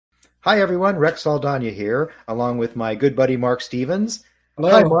Hi, everyone. Rex Saldana here, along with my good buddy Mark Stevens.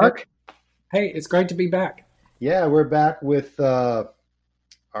 Hi, Hello. Mark. Hey, it's great to be back. Yeah, we're back with our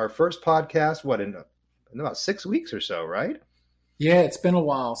first podcast, in about 6 weeks or so, right? Yeah, it's been a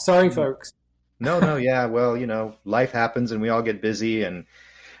while. Sorry, Mm. folks. No, yeah. Well, life happens and we all get busy, and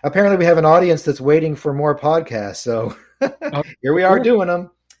apparently we have an audience that's waiting for more podcasts. So Oh, here we are cool. doing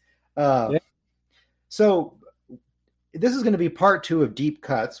them. Uh, Yeah. so this is going to be part two of Deep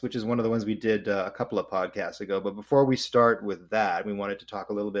Cuts, which is one of the ones we did a couple of podcasts ago. But before we start with that, we wanted to talk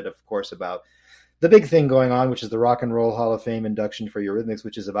a little bit, of course, about the big thing going on, which is the Rock and Roll Hall of Fame induction for Eurythmics,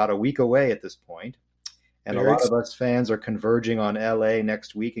 which is about a week away at this point. And a Very lot ex- of us fans are converging on LA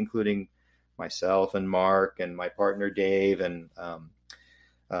next week, including myself and Mark and my partner Dave and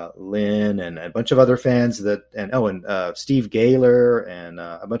Lynn and a bunch of other fans and Steve Gaylor and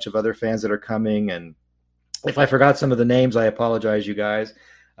a bunch of other fans that are coming. And if I forgot some of the names, I apologize, you guys.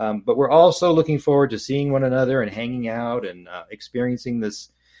 But we're also looking forward to seeing one another and hanging out and experiencing this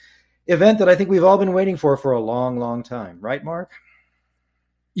event that I think we've all been waiting for a long, long time. Right, Mark?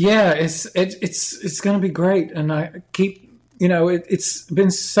 Yeah, it's going to be great, and I keep it's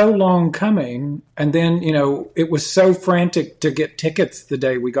been so long coming, and then it was so frantic to get tickets the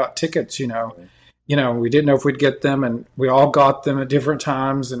day we got tickets. We didn't know if we'd get them, and we all got them at different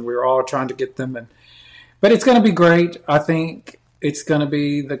times, and we were all trying to get them, but it's going to be great. I think it's going to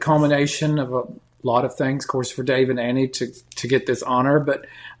be the culmination of a lot of things, of course, for Dave and Annie to get this honor. But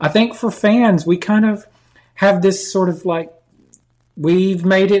I think for fans, we kind of have this sort of like we've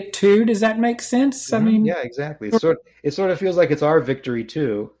made it too. Does that make sense? I Mm-hmm. mean, Yeah, exactly. It sort of feels like it's our victory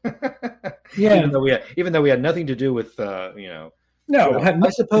too, yeah, even though we had nothing to do with no, Well, had I nothing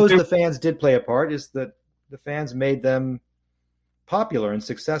to suppose do. the fans did play a part. Is that the fans made them popular and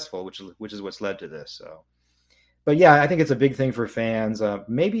successful, which is what's led to this. So, but yeah, I think it's a big thing for fans.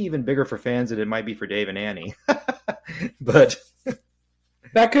 Maybe even bigger for fans than it might be for Dave and Annie. But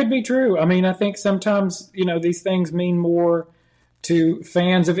That could be true. I mean, I think sometimes these things mean more to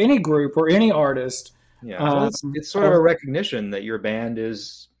fans of any group or any artist. yeah, well, Um, it's sort of a or recognition that your band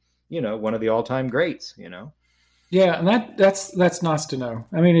is, one of the all-time greats. Yeah, and that's nice to know.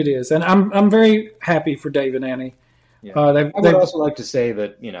 I mean, it is, and I'm very happy for Dave and Annie. Yeah. They've I would they've also like to say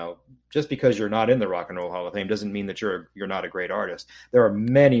that, just because you're not in the Rock and Roll Hall of Fame doesn't mean that you're not a great artist. There are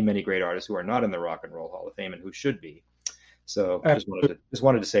many, many great artists who are not in the Rock and Roll Hall of Fame and who should be. So just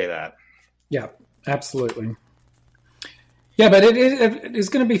wanted to say that. Yeah, absolutely. Yeah, but it's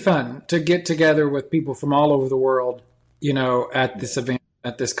going to be fun to get together with people from all over the world, at this event,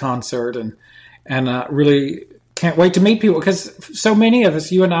 at this concert, and really can't wait to meet people because so many of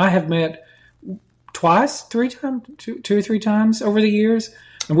us, you and I, have met twice, three times, two or three times over the years,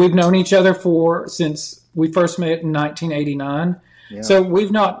 and we've known each other since we first met in 1989. Yeah. So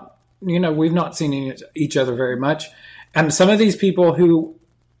we've not seen each other very much, and some of these people who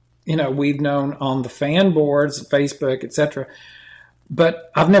we've known on the fan boards, Facebook, etc.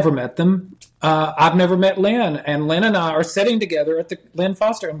 But I've never met them. I've never met Lynn, and Lynn and I are sitting together at Lynn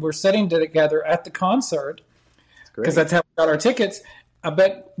Foster, and we're sitting together at the concert because that's how we got our tickets.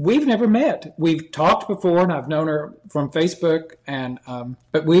 But we've never met. We've talked before, and I've known her from Facebook,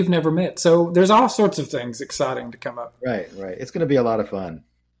 but we've never met. So there's all sorts of things exciting to come up. Right. It's going to be a lot of fun.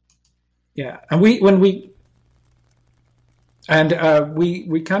 Yeah, and we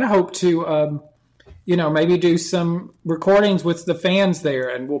kind of hope to maybe do some recordings with the fans there,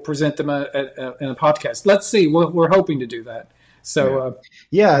 and we'll present them in a podcast. Let's see. We're hoping to do that. So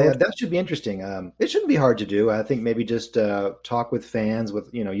Yeah, that should be interesting. It shouldn't be hard to do. I think maybe just talk with fans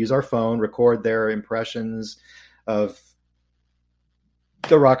use our phone, record their impressions of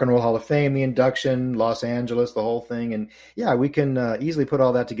the Rock and Roll Hall of Fame, the induction, Los Angeles, the whole thing. And yeah, we can easily put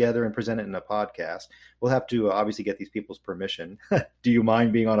all that together and present it in a podcast. We'll have to obviously get these people's permission. Do you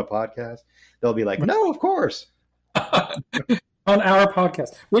mind being on a podcast? They'll be like, no, of course. on our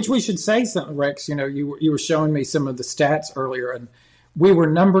podcast, which we should say something, Rex. You were showing me some of the stats earlier, and we were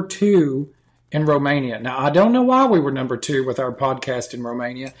number 2 in Romania. Now, I don't know why we were number 2 with our podcast in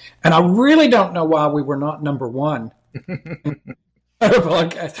Romania, and I really don't know why we were not number 1.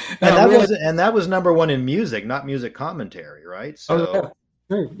 Podcast. And that was number 1 in music, not music commentary, right? So,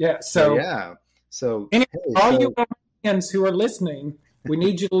 true. Yeah. So anyway, all you Romanians who are listening, we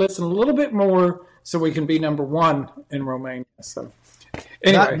need you to listen a little bit more so we can be number 1 in Romania. So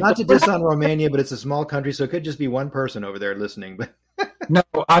anyway, not to diss on Romania, but it's a small country, so it could just be one person over there listening. But no,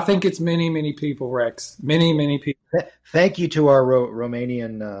 I think it's many, many people, Rex. Many, many people. Thank you to our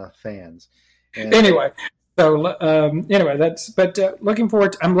Romanian fans. And, anyway. So anyway, I'm looking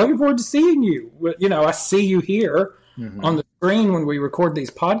forward to seeing you. I see you here. on the screen when we record these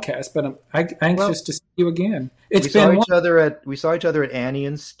podcasts, but I'm anxious to see you again. We saw each other at Annie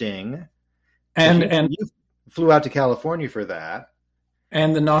and Sting, and you flew out to California for that,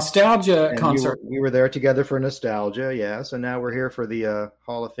 and the Nostalgia concert. We were there together for Nostalgia, yes, and now we're here for the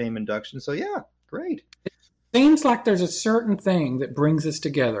Hall of Fame induction. So yeah, great. It seems like there's a certain thing that brings us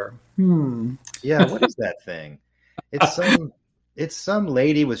together. Yeah, what is that thing? It's some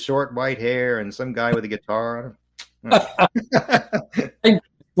lady with short white hair and some guy with a guitar.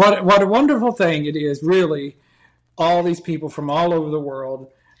 What a wonderful thing it is, really, all these people from all over the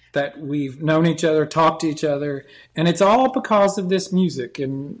world that we've known each other, talked to each other, and it's all because of this music,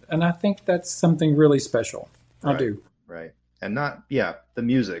 and I think that's something really special. I do. Right. And the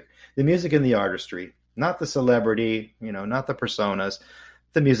music and the artistry, not the celebrity, not the personas,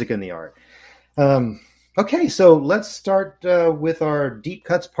 the music and the art. Okay, so let's start with our Deep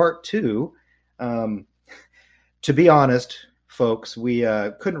Cuts Part 2. To be honest, folks, we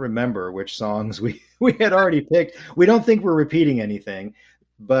couldn't remember which songs we had already picked. We don't think we're repeating anything,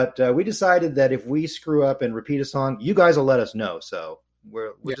 but we decided that if we screw up and repeat a song, you guys will let us know. So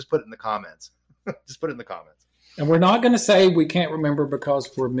we'll just put it in the comments. Just put it in the comments. And we're not going to say we can't remember because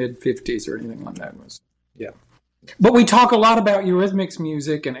we're mid-50s or anything like that. Yeah. But we talk a lot about Eurythmics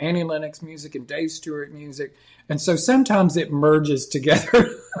music and Annie Lennox music and Dave Stewart music. And so sometimes it merges together.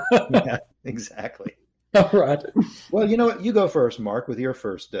 Yeah, exactly. All right. Well, you know what? You go first, Mark, with your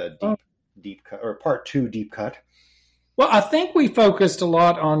first deep cut, or Part 2 deep cut. Well, I think we focused a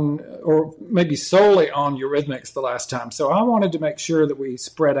lot on, or maybe solely on Eurythmics the last time. So I wanted to make sure that we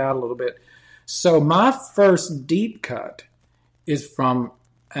spread out a little bit. So my first deep cut is from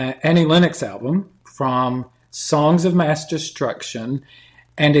Annie Lennox album, from Songs of Mass Destruction,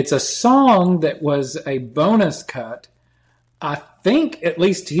 and it's a song that was a bonus cut, I think, at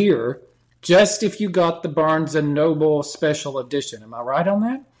least here, just if you got the Barnes & Noble special edition. Am I right on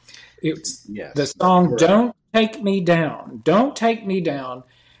that? It's the song Don't Take Me Down. Don't Take Me Down.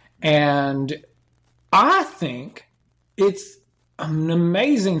 And I think it's an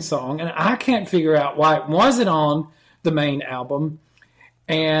amazing song, and I can't figure out why it wasn't on the main album.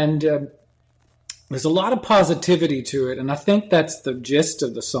 And there's a lot of positivity to it, and I think that's the gist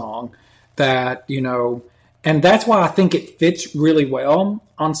of the song, that, and that's why I think it fits really well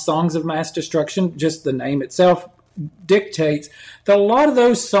on Songs of Mass Destruction. Just the name itself dictates that a lot of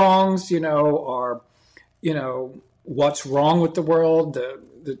those songs, are, what's wrong with the world,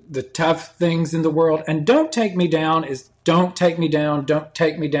 the tough things in the world. And Don't Take Me Down is don't take me down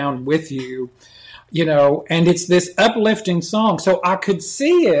with you, and it's this uplifting song. So I could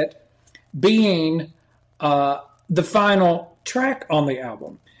see it being the final track on the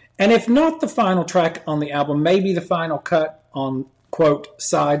album. And if not the final track on the album, maybe the final cut on, quote,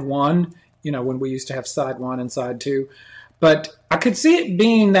 side one, when we used to have side one and side two. But I could see it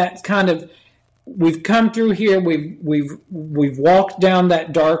being that kind of, we've come through here, we've walked down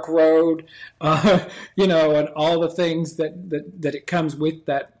that dark road, and all the things that it comes with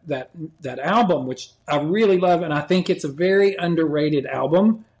that album, which I really love. And I think it's a very underrated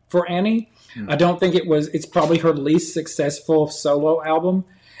album for Annie. I don't think it's probably her least successful solo album.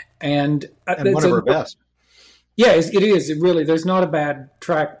 And one of her best. Yeah, it is. It really, there's not a bad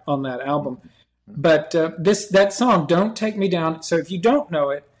track on that album. But that song, Don't Take Me Down. So if you don't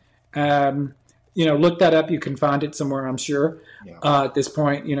know it, look that up. You can find it somewhere, I'm sure. Yeah. At this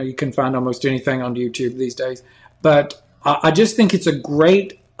point, you can find almost anything on YouTube these days. But I just think it's a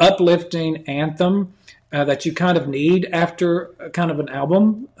great, uplifting anthem that you kind of need after kind of an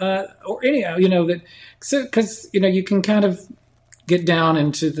album, or anyhow, because you can kind of get down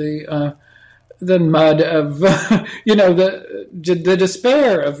into the mud of the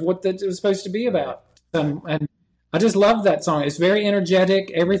despair of what that was supposed to be about. And I just love that song. It's very energetic.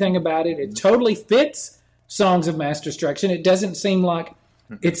 Everything about it. It totally fits Songs of Mass Destruction. It doesn't seem like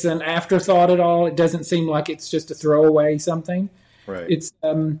it's an afterthought at all. It doesn't seem like it's just a throwaway something. Right. It's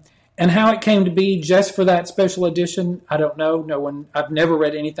and how it came to be just for that special edition, I don't know. No one. I've never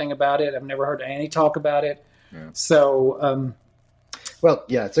read anything about it. I've never heard Annie talk about it. Yeah. So. Well,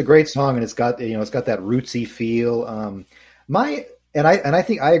 yeah, it's a great song, and it's got that rootsy feel. I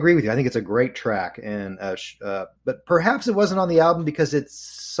think I agree with you. I think it's a great track, and but perhaps it wasn't on the album because it's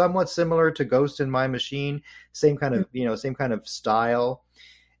somewhat similar to Ghost in My Machine, same kind of style,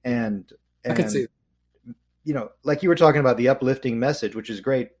 and I can see, like you were talking about the uplifting message, which is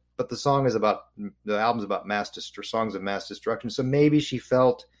great. But the album's about Songs of Mass Destruction, so maybe she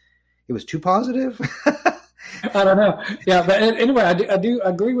felt it was too positive. I don't know. Yeah, but anyway, I do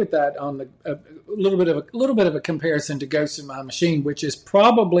agree with that on the a little bit of a comparison to "Ghost in My Machine," which is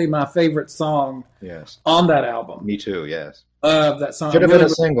probably my favorite song Yes. on that album. Me too. Yes. That song Should have been a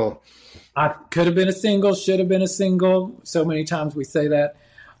single. I could have been a single, should have been a single. So many times we say that.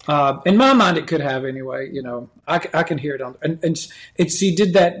 In my mind, it could have anyway. You know, I can hear it on, and she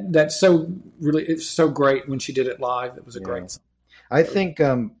did that so really. It's so great when she did it live. It was a great song. I think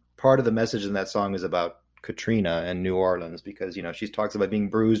part of the message in that song is about Katrina and New Orleans, because she talks about being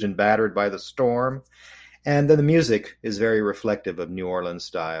bruised and battered by the storm, and then the music is very reflective of New Orleans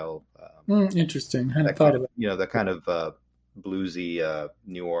style. Interesting. I hadn't thought of it. The kind of bluesy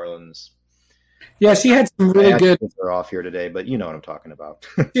New Orleans. Yeah, she had some really good. They're off here today, but you know what I'm talking about.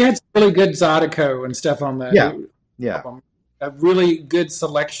 She had some really good Zydeco and stuff on that. Yeah. A really good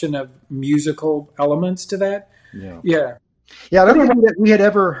selection of musical elements to that. Yeah. I don't think that we had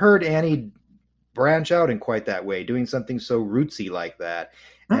ever heard Annie branch out in quite that way, doing something so rootsy like that.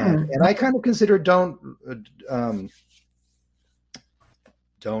 And I kind of consider Don't,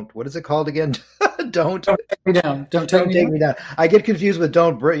 what is it called again? Don't take me down. Don't take me down. I get confused with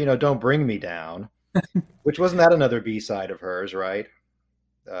Don't Bring Me Down, which wasn't that another B-side of hers, right?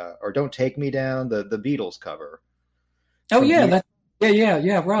 Or Don't Take Me Down, the Beatles cover. Oh yeah,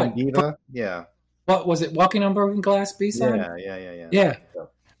 right. Diva, yeah. What was it? Walking on Broken Glass B-side? Yeah. So,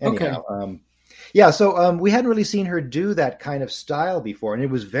 anyhow, okay. So we hadn't really seen her do that kind of style before, and it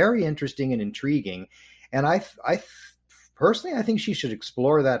was very interesting and intriguing. And I personally, I think she should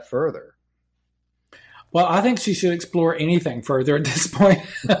explore that further. Well, I think she should explore anything further at this point.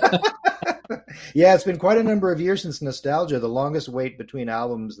 Yeah, it's been quite a number of years since Nostalgia, the longest wait between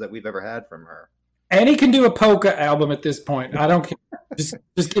albums that we've ever had from her. Annie can do a polka album at this point. I don't care.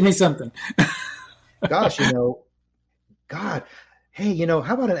 Just give me something. Gosh, God, hey, how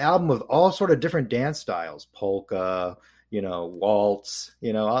about an album with all sort of different dance styles? Polka, waltz,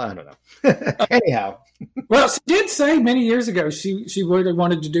 I don't know. Anyhow. Well, she did say many years ago she would have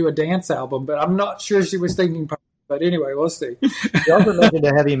wanted to do a dance album, but I'm not sure she was thinking. But anyway, we'll see. She also mentioned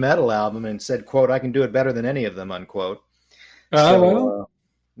a heavy metal album and said, quote, "I can do it better than any of them," unquote.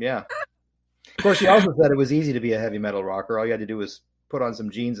 Yeah. Of course, she also said it was easy to be a heavy metal rocker. All you had to do was put on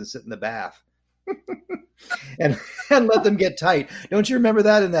some jeans and sit in the bath. and let them get tight. Don't you remember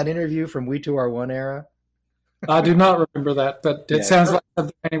that in that interview from We Two Are One era? I do not remember that, but it sounds like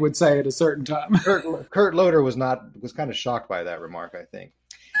something Annie would say at a certain time. Kurt Loder was kind of shocked by that remark, I think.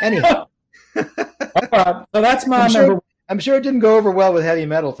 Anyhow. All right. So that's my number one. I'm sure it didn't go over well with heavy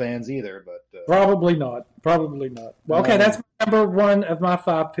metal fans either, but probably not. Well, okay, that's my number one of my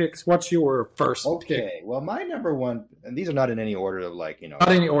 5 picks. What's your first pick? Well, my number one, and these are not in any order of not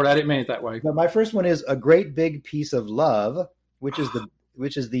any order. I didn't mean it that way. But my first one is A Great Big Piece of Love, which is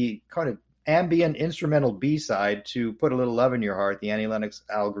the kind of ambient instrumental B-side to Put a Little Love in Your Heart, the Annie Lennox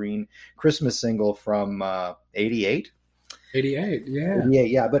Al Green Christmas single from 88. 88, yeah. 88,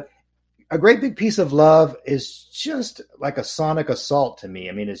 yeah. But A Great Big Piece of Love is just like a sonic assault to me.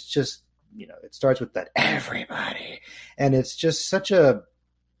 I mean, it's just, it starts with that everybody. And it's just such a,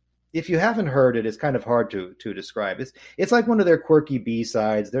 if you haven't heard it, it's kind of hard to describe. It's like one of their quirky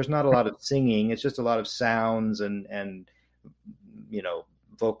B-sides. There's not a lot of singing. It's just a lot of sounds and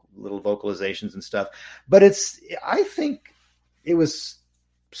little vocalizations and stuff. But I think it was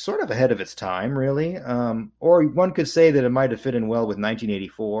sort of ahead of its time, really. Or one could say that it might have fit in well with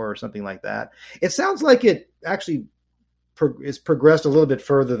 1984 or something like that. It sounds like it actually is progressed a little bit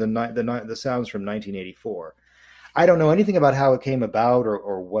further than the sounds from 1984. I don't know anything about how it came about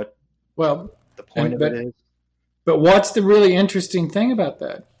or what the point of it is. But what's the really interesting thing about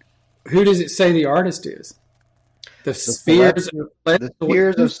that? Who does it say the artist is? The spheres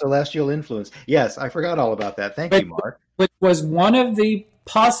of celestial influence. Yes, I forgot all about that. Thank you, Mark. Which was one of the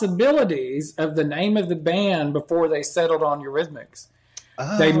possibilities of the name of the band before they settled on Eurythmics.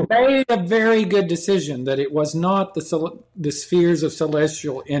 Oh. They made a very good decision that it was not the spheres of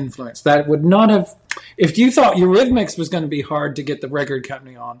celestial influence. That would not have, if you thought Eurythmics was going to be hard to get the record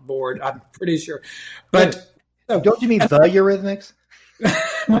company on board, I'm pretty sure. But don't you mean the Eurythmics?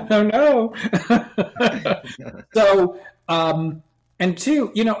 No. So, and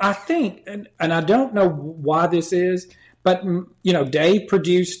two, I think, and I don't know why this is, but, Dave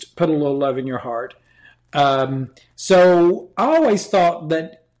produced Put a Little Love in Your Heart. So I always thought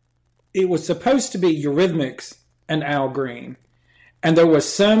that it was supposed to be Eurythmics and Al Green. And there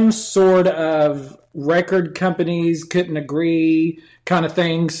was some sort of record companies couldn't agree kind of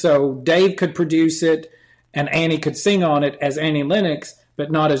thing. So Dave could produce it and Annie could sing on it as Annie Lennox,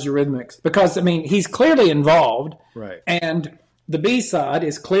 but not as Eurythmics. Because, he's clearly involved. Right. And the B-side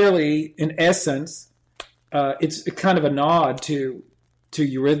is clearly, in essence, it's kind of a nod to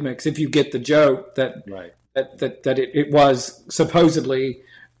Eurythmics if you get the joke that Right. it was supposedly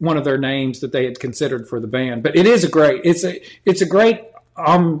one of their names that they had considered for the band. But it's a great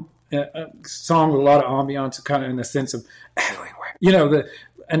song with a lot of ambiance, kind of in the sense of everywhere,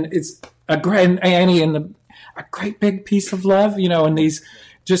 and it's a great and Annie and a great big piece of love, in these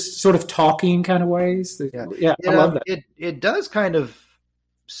just sort of talking kind of ways. Yeah, I love that. It does kind of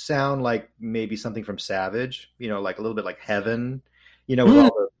sound like maybe something from Savage, like a little bit like Heaven, with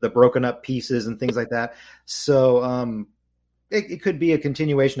all the broken up pieces and things like that. So it could be a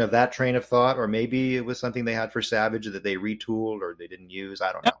continuation of that train of thought, or maybe it was something they had for Savage that they retooled or they didn't use.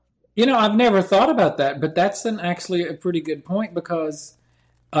 I don't know. I've never thought about that, but that's actually a pretty good point, because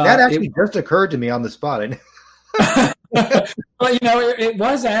that actually just occurred to me on the spot. Well, it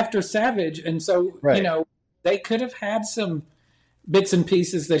was after Savage, and so right. They could have had some bits and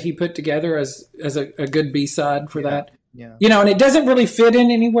pieces that he put together as a good B-side for that. Yeah. And it doesn't really fit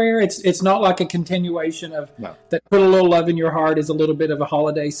in anywhere. It's not like a continuation of that. Put a Little Love in Your Heart is a little bit of a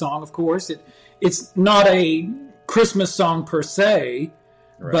holiday song, of course. It's not a Christmas song per se,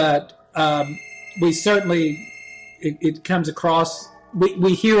 right. But we certainly it comes across.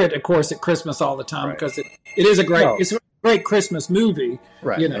 We hear it, of course, at Christmas all the time, right. Because it is it's a great Christmas movie,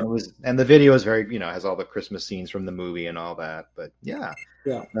 right? And the video is very, has all the Christmas scenes from the movie and all that. But yeah.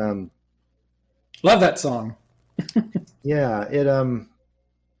 Love that song. Yeah,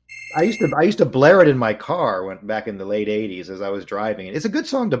 I used to blare it in my car back in the late '80s as I was driving. It's a good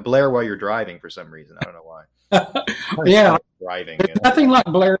song to blare while you're driving for some reason. I don't know why. Yeah, driving. There's nothing like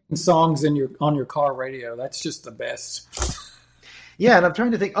blaring songs on your car radio. That's just the best. Yeah, and I'm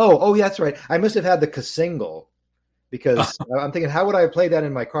trying to think. Oh, yeah, that's right. I must have had the Casingle, because I'm thinking, how would I play that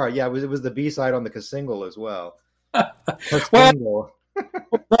in my car? Yeah, it was the B-side on the Casingle as well.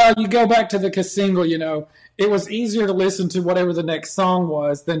 Well, you go back to the Casingle, it was easier to listen to whatever the next song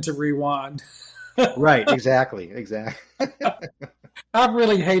was than to rewind. Right, exactly. I've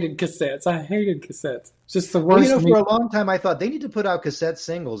really hated cassettes. I hated cassettes. It's just the worst. For a long time I thought they need to put out cassette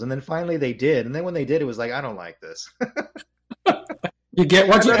singles, and then finally they did. And then when they did, it was like, I don't like this. You get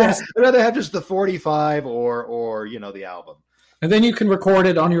what you asked. I'd rather have just the 45 or the album. And then you can record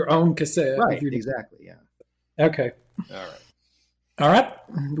it on your own cassette. Right, exactly, yeah. Okay. All right.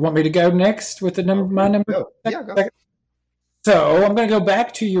 You want me to go next with my number? Go. Yeah, go. So I'm going to go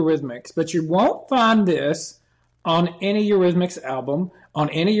back to Eurythmics, but you won't find this on any Eurythmics album, on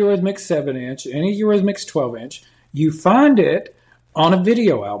any Eurythmics 7-inch, any Eurythmics 12-inch. You find it on a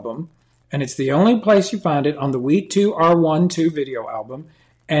video album, and it's the only place you find it, on the We 2 R1-2 video album,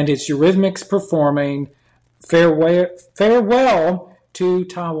 and it's Eurythmics performing Farewell to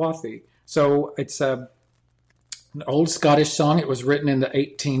Tawathi. So it's an old Scottish song. It was written in the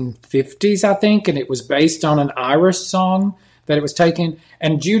 1850s, I think, and it was based on an Irish song that it was taken.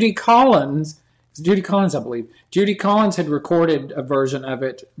 And Judy Collins, I believe. Judy Collins had recorded a version of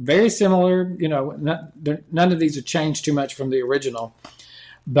it, very similar. None of these have changed too much from the original.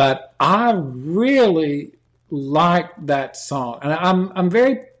 But I really like that song, and I'm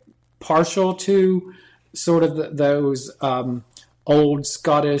very partial to sort of those old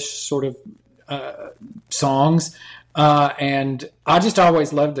Scottish sort of songs, and I just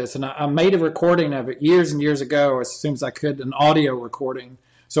always loved this. And I made a recording of it years and years ago, as soon as I could, an audio recording,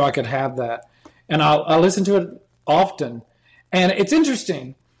 so I could have that. And I listen to it often, and it's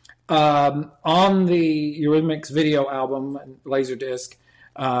interesting. On the Eurythmics video album and Laserdisc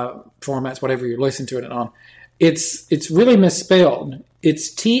formats, whatever you're listening to it on, it's really misspelled. It's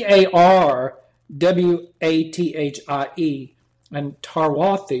Tarwathie and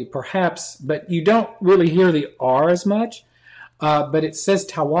Tarwathi, perhaps, but you don't really hear the R as much. But it says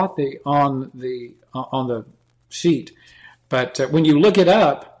Tawathi on the sheet. But when you look it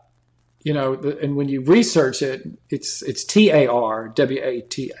up, and when you research it, it's Tarwathie.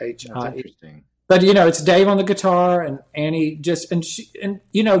 That's interesting. But it's Dave on the guitar and Annie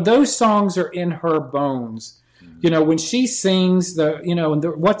those songs are in her bones. Mm-hmm. When she sings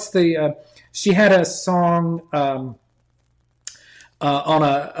she had a song on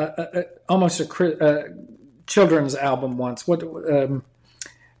almost a children's album once. I'm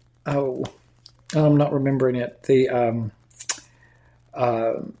not remembering it.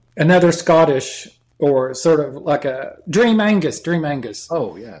 Another Scottish, or sort of like a Dream Angus.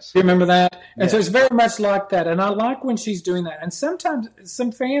 Oh, yes. Do you remember that? And yes. So it's very much like that. And I like when she's doing that. And sometimes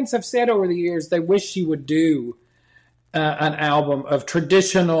some fans have said over the years they wish she would do an album of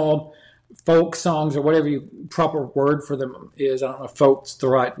traditional folk songs, or whatever proper word for them is. I don't know if folk's the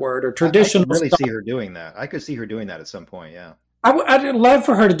right word, or traditional. I could really see her doing that. I could see her doing that at some point, yeah. I'd love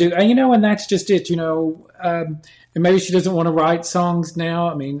for her to do, and that's just it, and maybe she doesn't want to write songs now.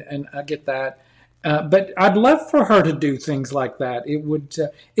 I mean, and I get that. But I'd love for her to do things like that. It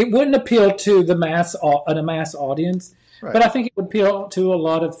wouldn't appeal to the mass audience, Right. but I think it would appeal to a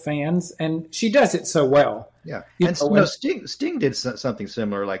lot of fans, and she does it so well. Yeah. You And know, no, Sting did something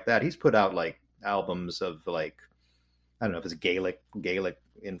similar like that. He's put out like albums of like, I don't know if it's Gaelic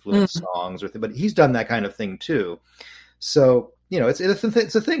influenced songs but he's done that kind of thing too. So, it's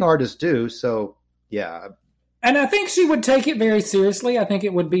a thing artists do. So, yeah. and I think she would take it very seriously. I think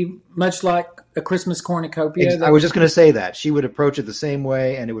it would be much like a Christmas cornucopia. I was just going to say that she would approach it the same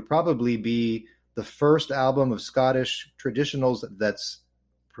way, and it would probably be the first album of Scottish traditionals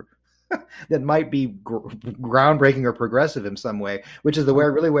that might be groundbreaking or progressive in some way, which is the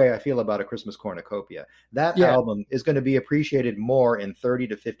way I feel about A Christmas Cornucopia. That album is going to be appreciated more in 30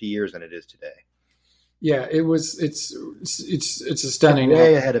 to 50 years than it is today. Yeah, it's a stunning, it's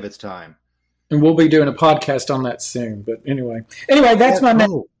way ahead of its time. And we'll be doing a podcast on that soon. But anyway, that's my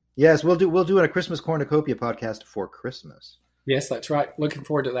next. Yes, we'll do a Christmas Cornucopia podcast for Christmas. Yes, that's right. Looking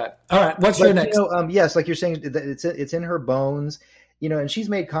forward to that. All right, what's your next? Yes, like you're saying, it's in her bones. And she's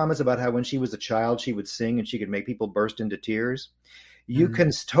made comments about how when she was a child, she would sing and she could make people burst into tears. You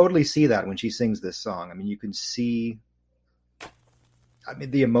can totally see that when she sings this song. I mean, you can see,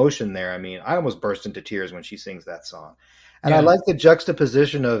 the emotion there. I mean, I almost burst into tears when she sings that song. And I like the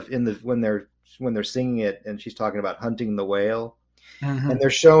juxtaposition of when they're singing it and she's talking about hunting the whale, and they're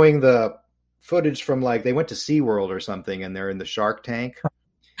showing the footage from like they went to SeaWorld or something and they're in the shark tank.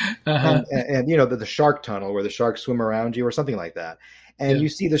 And the shark tunnel where the sharks swim around you or something like that. And you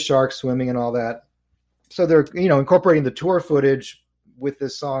see the sharks swimming and all that. So they're, incorporating the tour footage with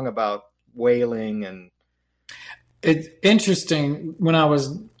this song about whaling. And it's interesting when I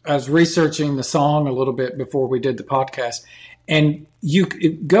was researching the song a little bit before we did the podcast, and you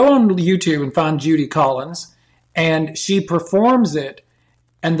go on YouTube and find Judy Collins, and she performs it,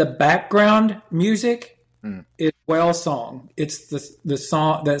 and the background music is whale song. It's the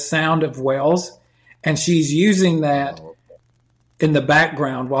song, the sound of whales, and she's using that in the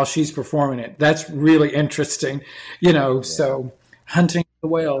background while she's performing it. That's really interesting, So hunting the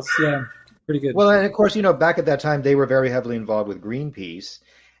whales, pretty good. Well, and of course, back at that time they were very heavily involved with Greenpeace,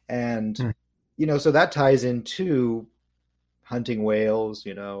 and so that ties into hunting whales,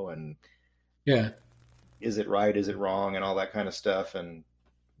 and is it right, is it wrong, and all that kind of stuff, and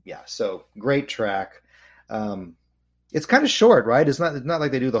so great track. It's kind of short, right? It's not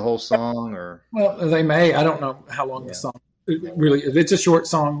like they do the whole song, or they may. I don't know how long the song really is. It's a short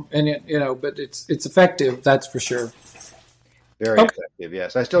song, and but it's effective. That's for sure. Very effective.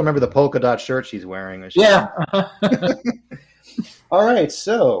 Yes, I still remember the polka dot shirt she's wearing. All right,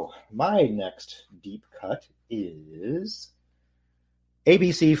 so my next deep cut is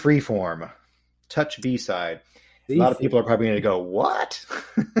ABC Freeform, Touch B-side. A lot of people are probably going to go, what?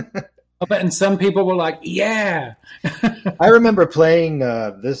 And some people were like, yeah. I remember playing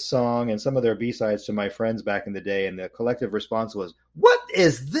this song and some of their B-sides to my friends back in the day, and the collective response was, what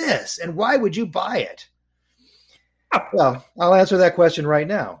is this? And why would you buy it? Well, I'll answer that question right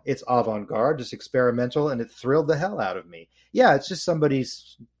now. It's avant-garde, just experimental, and it thrilled the hell out of me. Yeah, it's just somebody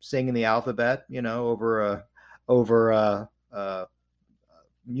singing the alphabet, over a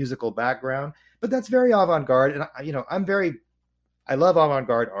musical background. But that's very avant-garde, and I love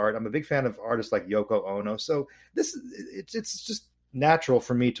avant-garde art. I'm a big fan of artists like Yoko Ono. So it's just natural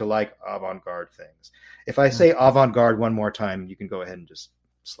for me to like avant-garde things. If I say avant-garde one more time, you can go ahead and just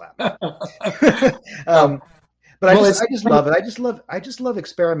slap me. But I just love it. I just love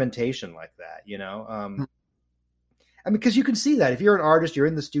experimentation like that, because you can see that if you're an artist, you're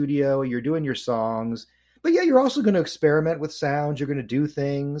in the studio, you're doing your songs, but you're also going to experiment with sounds. You're going to do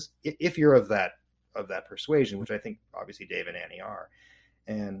things if you're of that persuasion, which I think obviously Dave and Annie are.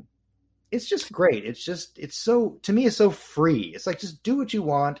 And it's just great. To me, it's so free. It's like, just do what you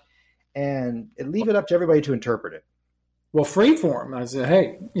want and leave it up to everybody to interpret it. Well, Freeform, I said,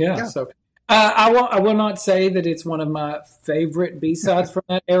 hey, yeah. So I will not say that it's one of my favorite B-sides from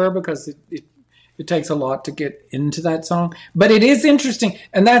that era, because it takes a lot to get into that song. But it is interesting,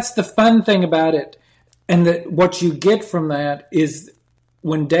 and that's the fun thing about it. And that what you get from that is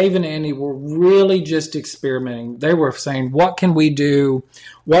when Dave and Andy were really just experimenting, they were saying, what can we do?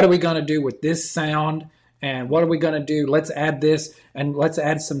 What are we going to do with this sound? And what are we going to do? Let's add this, and let's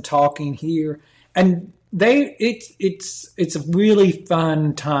add some talking here. And it's a really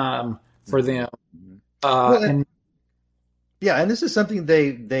fun time for them. And this is something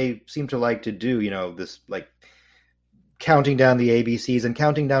they seem to like to do, this like counting down the ABCs and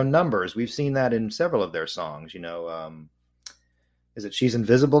counting down numbers. We've seen that in several of their songs, is it She's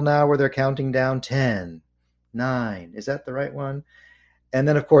Invisible Now, where they're counting down 10, 9. Is that the right one? And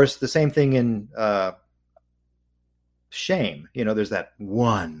then, of course, the same thing in Shame. There's that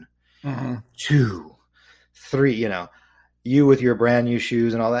 1, 2, 3, you with your brand new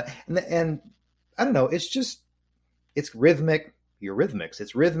shoes and all that. And I don't know, it's rhythmic, Eurythmics.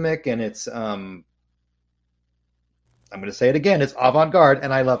 It's rhythmic, and it's, I'm going to say it again, it's avant-garde,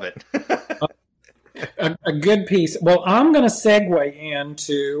 and I love it. a good piece. Well, I'm going to segue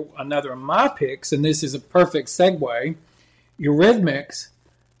into another of my picks, and this is a perfect segue. Eurythmics,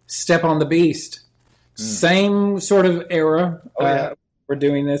 Step on the Beast. Same sort of era. We're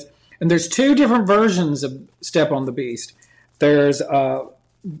doing this. And there's 2 different versions of Step on the Beast. There's a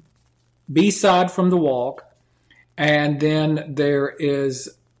B-side from The Walk, and then there is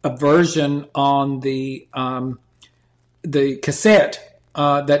a version on the cassette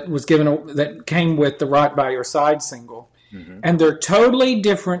that came with the Right by Your Side single. And they're totally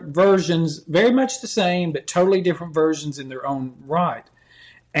different versions, very much the same, but totally different versions in their own right.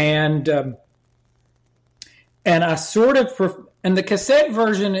 And I sort of, and the cassette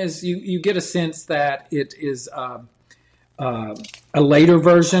version is, you get a sense that it is a later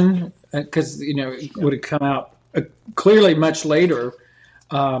version, because it would have come out clearly much later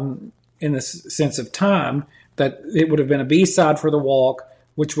in the sense of time, that it would have been a B-side for The Walk,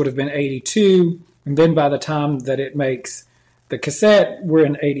 which would have been 82, and then by the time that it makes the cassette, we're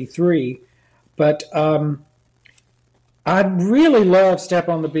in 83. But I really love Step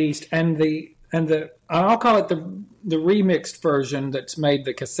on the Beast, and I'll call it the remixed version that's made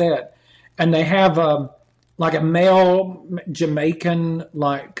the cassette, and they have like a male Jamaican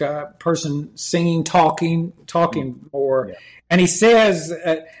person singing, talking more. Yeah. And he says,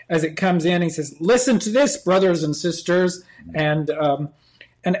 as it comes in, he says, "Listen to this, brothers and sisters." And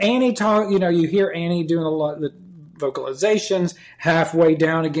Annie you hear Annie doing a lot of the vocalizations, halfway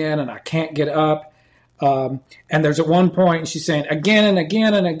down again, and I can't get up. And there's at one point she's saying again and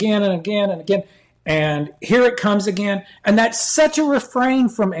again and again and again and again. And here it comes again. And that's such a refrain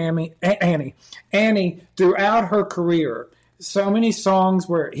from Annie throughout her career. So many songs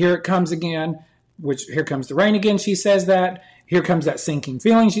where here it comes again, which here comes the rain again, she says that. Here comes that sinking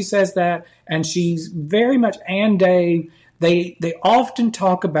feeling, she says that. And she's very much, and Dave, they often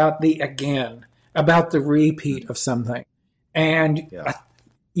talk about the again, about the repeat of something. And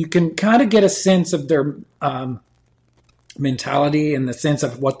you can kind of get a sense of their mentality and the sense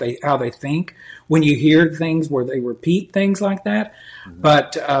of how they think when you hear things where they repeat things like that.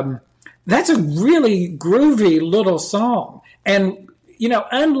 But that's a really groovy little song. And,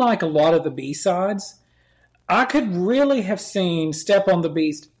 unlike a lot of the B-sides, I could really have seen Step on the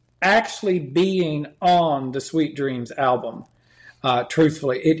Beast actually being on the Sweet Dreams album.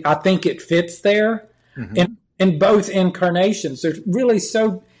 Truthfully, I think it fits there in both incarnations. There's really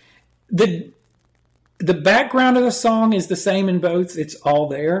the background of the song is the same in both. It's all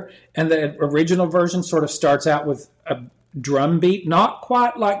there. And the original version sort of starts out with a drum beat, not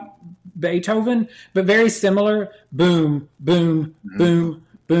quite like Beethoven, but very similar. Boom, boom, boom,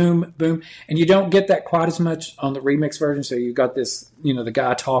 boom, boom. And you don't get that quite as much on the remix version. So you've got this, the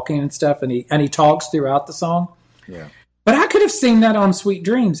guy talking and stuff, and he talks throughout the song. Yeah. But I could have seen that on Sweet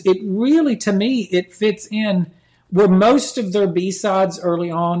Dreams. It really, to me, it fits in where most of their B-sides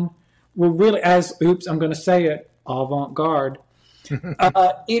early on were really, I'm going to say it, avant-garde.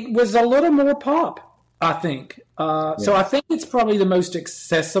 It was a little more pop, I think. So I think it's probably the most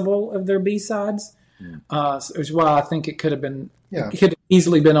accessible of their B-sides. Is why I think it could have been, it could have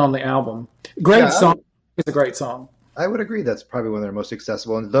easily been on the album. Great song. It's a great song. I would agree that's probably one of their most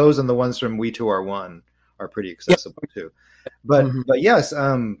accessible. And those and the ones from We Two Are One are pretty accessible too. But yes,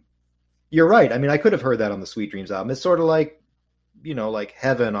 you're right. I mean, I could have heard that on the Sweet Dreams album. It's sort of like, like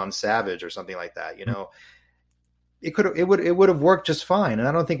Heaven on Savage or something like that. It would have worked just fine. And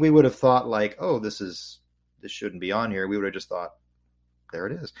I don't think we would have thought like, oh, this shouldn't be on here. We would have just thought, there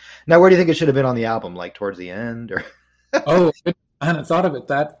it is. Now, where do you think it should have been on the album? Like towards the end, or? I hadn't thought of it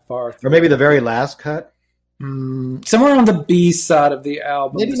that far. Or maybe the very last cut. Somewhere on the B side of the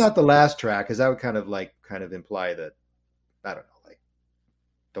album. Maybe not the last track, because that would kind of imply that, I don't know, like,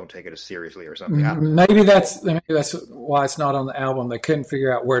 don't take it as seriously or something. Maybe that's why it's not on the album. They couldn't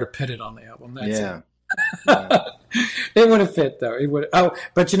figure out where to put it on the album. That's it. It would have fit though. It would. Oh,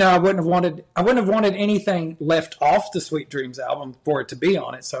 but I wouldn't have wanted anything left off the Sweet Dreams album for it to be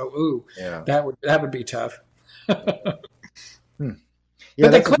on it. So, that would be tough. Yeah,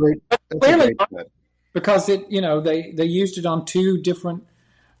 but that's clearly because it, they used it on 2 different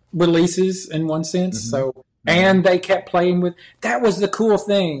releases in one sense. So, and they kept playing with. That was the cool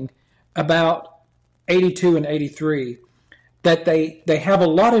thing about 82 and 83. that they have a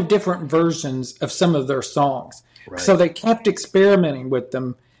lot of different versions of some of their songs. Right. So they kept experimenting with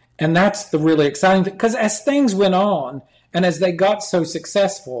them. And that's the really exciting thing. Because as things went on and as they got so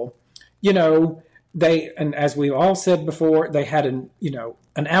successful, and as we all said before, they had an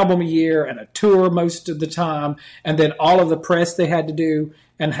album a year and a tour most of the time. And then all of the press they had to do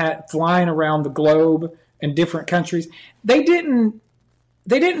and had flying around the globe in different countries. They didn't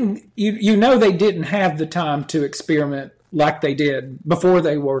have the time to experiment like they did before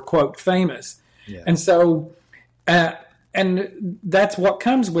they were, quote, famous. Yeah. And so, and that's what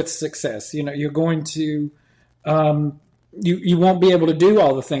comes with success. You're going to, you won't be able to do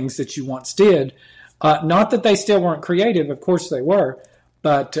all the things that you once did. Not that they still weren't creative. Of course they were.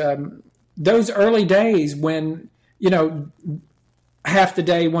 But those early days when, half the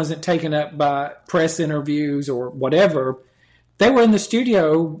day wasn't taken up by press interviews or whatever, they were in the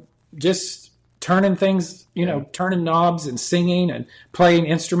studio just turning things, turning knobs and singing and playing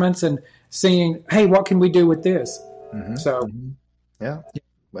instruments and seeing, hey, what can we do with this? Mm-hmm. So, yeah,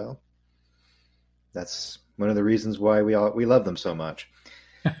 well, that's one of the reasons why we love them so much.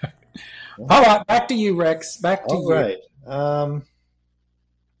 All right, back to you, Rex. Back to you. All right.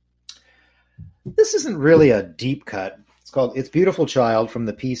 This isn't really a deep cut. It's Beautiful Child from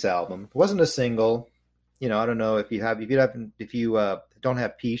the Peace album. It wasn't a single. I don't know if you don't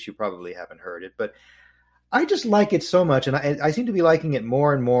have Peace, you probably haven't heard it, but I just like it so much. And I seem to be liking it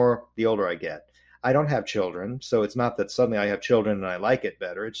more and more the older I get. I don't have children, so it's not that suddenly I have children and I like it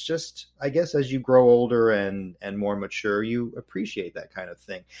better. It's just, I guess, as you grow older and more mature, you appreciate that kind of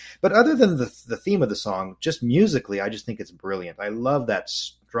thing. But other than the theme of the song, just musically, I just think it's brilliant. I love that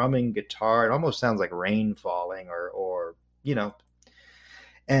strumming guitar. It almost sounds like rain falling or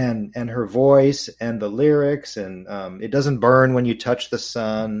and her voice and the lyrics and it doesn't burn when you touch the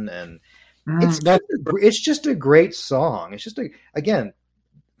sun. And it's just a great song. It's just again,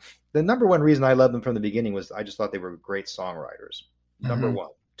 the number one reason I loved them from the beginning was I just thought they were great songwriters. Number one,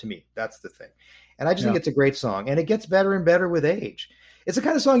 to me, that's the thing. And I just think it's a great song, and it gets better and better with age. It's the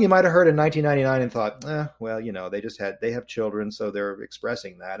kind of song you might have heard in 1999 and thought, well, they have children, so they're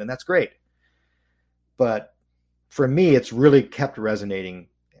expressing that, and that's great. But for me, it's really kept resonating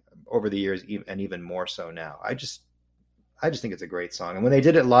over the years, and even more so now. I just think it's a great song. And when they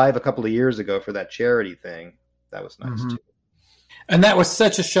did it live a couple of years ago for that charity thing, that was nice too. And that was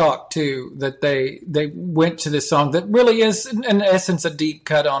such a shock too, that they went to this song that really is in essence a deep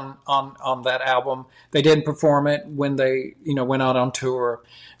cut on that album. They didn't perform it when they went out on tour,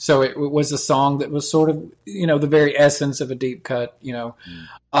 so it was a song that was sort of the very essence of a deep cut.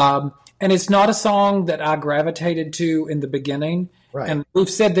 And it's not a song that I gravitated to in the beginning. Right. And we've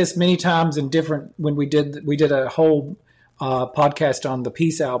said this many times in different when we did a whole podcast on the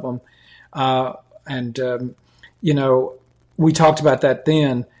Peace album, we talked about that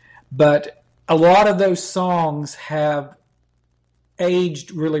then, but a lot of those songs have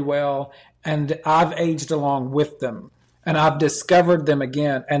aged really well, and I've aged along with them, and I've discovered them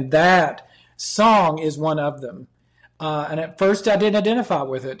again, and that song is one of them. And at first I didn't identify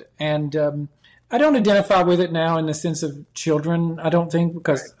with it, and I don't identify with it now in the sense of children, I don't think,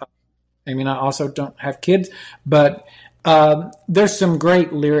 because I also don't have kids, but there's some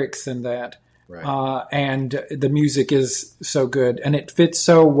great lyrics in that. Right. And the music is so good, and it fits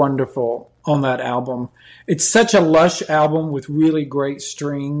so wonderful on that album. It's such a lush album with really great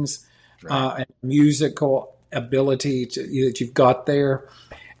strings and musical ability that you've got there.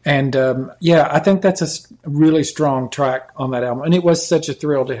 And I think that's a really strong track on that album. And it was such a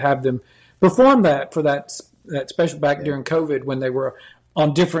thrill to have them perform that for that special back during COVID when they were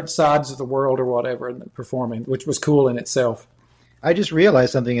on different sides of the world or whatever and performing, which was cool in itself. I just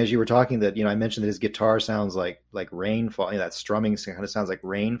realized something as you were talking that, I mentioned that his guitar sounds like rain falling. That strumming kind of sounds like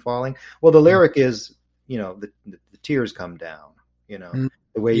rain falling. Well, the lyric is, the tears come down, the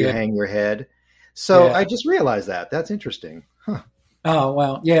way you hang your head. So I just realized that. That's interesting. Huh. Oh,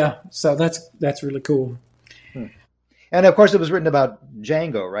 well, yeah. So that's really cool. And of course it was written about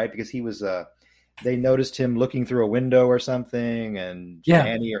Django, right? Because he was, they noticed him looking through a window or something, and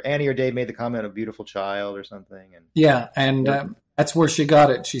Annie or Dave made the comment of beautiful child or something. And that's where she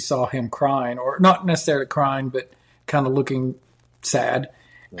got it. She saw him crying, or not necessarily crying, but kind of looking sad.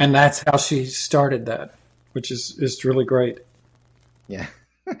 Yeah. And that's how she started that, which is really great. Yeah.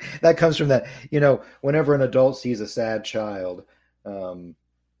 That comes from that, whenever an adult sees a sad child,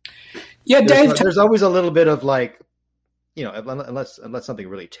 there's always a little bit of like, unless something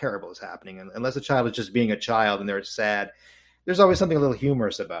really terrible is happening, and unless a child is just being a child and they're sad, there's always something a little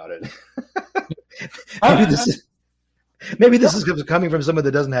humorous about it. Maybe this is coming from someone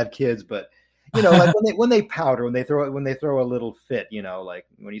that doesn't have kids, but like when they pout or when they throw a little fit, like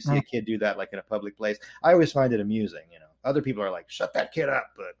when you see a kid do that, like in a public place, I always find it amusing. Other people are like, "Shut that kid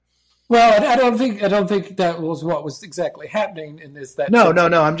up," but well, I don't think that was what was exactly happening in this. No.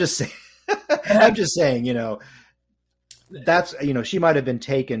 I'm just saying. I'm just saying. That's she might have been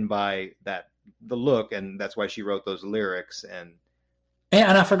taken by the look, and that's why she wrote those lyrics. And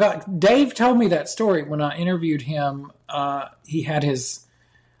I forgot. Dave told me that story when I interviewed him. He had his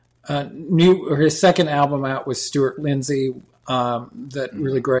his second album out with Stuart Lindsay. That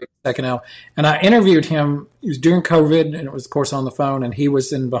really great second album. And I interviewed him. It was during COVID, and it was, of course, on the phone. And he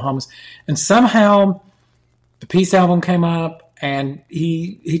was in Bahamas. And somehow, the Peace album came up, and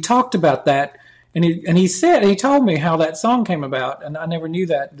he talked about that. And he told me how that song came about, and I never knew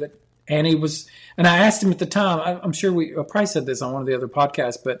that. And I asked him at the time. I'm sure I probably said this on one of the other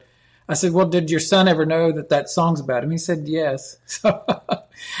podcasts, but I said, "Well, did your son ever know that song's about him?" He said, "Yes." So,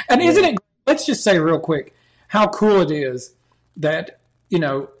 and isn't it? Let's just say real quick how cool it is that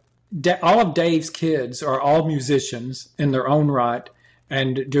all of Dave's kids are all musicians in their own right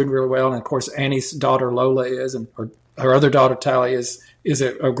and doing really well. And of course, Annie's daughter Lola is, and her other daughter Tally is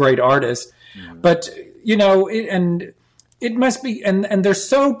a great artist. Mm-hmm. But it must be, and they're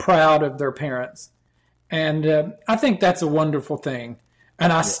so proud of their parents, and I think that's a wonderful thing.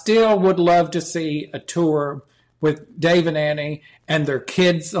 And I still would love to see a tour with Dave and Annie and their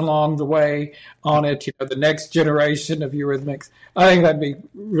kids along the way on it. The next generation of Eurythmics. I think that'd be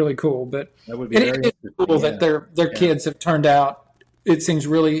really cool. But that would be it is cool that their kids have turned out. It seems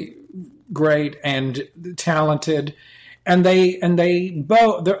really great and talented, and they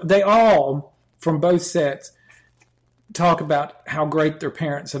all from both sets talk about how great their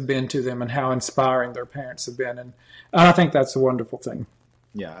parents have been to them and how inspiring their parents have been, and I think that's a wonderful thing.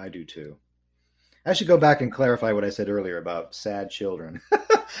 Yeah, I do too. I should go back and clarify what I said earlier about sad children.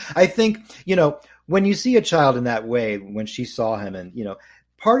 I think, when you see a child in that way, when she saw him and,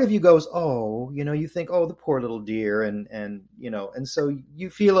 part of you goes, oh, you think, oh, the poor little dear. And so you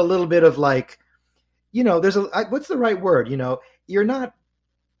feel a little bit of like, there's what's the right word? You're not,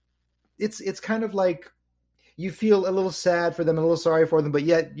 it's kind of like you feel a little sad for them, a little sorry for them, but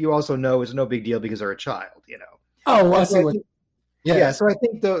yet you also know it's no big deal because they're a child, Oh, I see what. Yeah, so I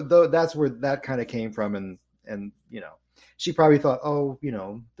think that's where that kind of came from, and she probably thought, oh,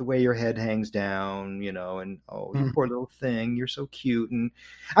 the way your head hangs down, and oh, you poor little thing, you're so cute, and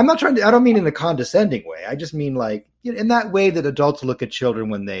I don't mean in a condescending way. I just mean like in that way that adults look at children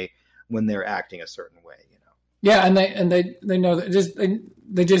when they're acting a certain way, Yeah, and they know that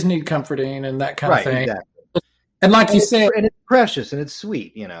they just need comforting and that kind of thing. Exactly. And like you said, and it's precious and it's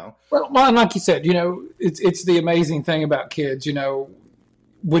sweet, Well, and like you said, it's the amazing thing about kids,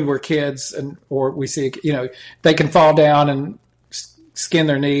 when we're kids or we see, they can fall down and skin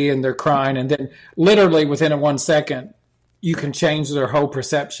their knee and they're crying, and then literally within 1 second, you can change their whole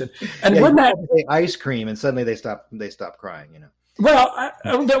perception. And wouldn't that say ice cream and suddenly they stop crying, Well,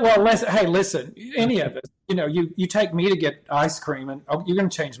 hey, listen, any of us, you take me to get ice cream and you're going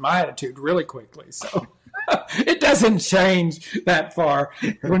to change my attitude really quickly. So. It doesn't change that far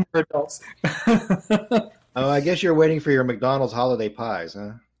when we're adults. Oh, I guess you're waiting for your McDonald's holiday pies,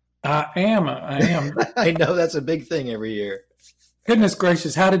 huh? I am. I know that's a big thing every year. Goodness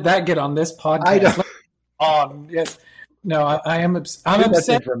gracious, how did that get on this podcast? Yes. No, I am. I'm obsessed.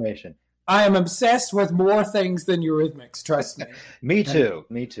 Information. I am obsessed with more things than Eurythmics. Trust me. Me too.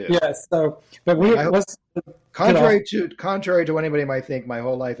 Yes. So, but contrary to what anybody might think, my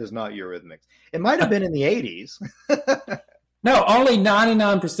whole life is not Eurythmics. It might have been in the 80s. No, only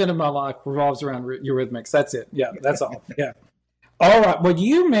 99% of my life revolves around Eurythmics. That's it. Yeah, that's all. Yeah. All right. Well,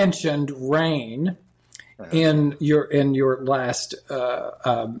 you mentioned rain in your last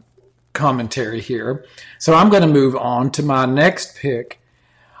commentary here, so I'm going to move on to my next pick,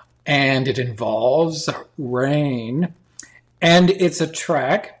 and it involves rain, and it's a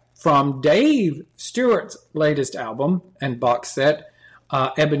track from Dave Stewart's latest album and box set.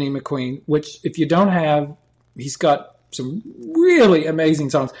 Ebony McQueen, which if you don't have, he's got some really amazing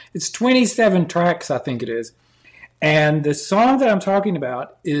songs. It's 27 tracks, I think it is. And the song that I'm talking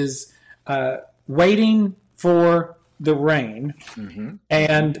about is Waiting for the Rain. Mm-hmm.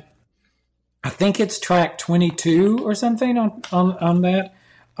 And I think it's track 22 or something on that.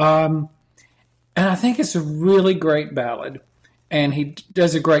 And I think it's a really great ballad. And he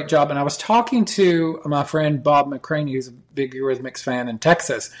does a great job. And I was talking to my friend Bob McCraney, who's a big Eurythmics fan in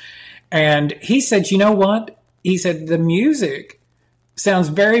Texas. And he said, you know what? He said, the music sounds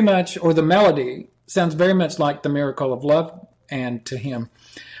very much, or the melody sounds very much like The Miracle of Love and to him.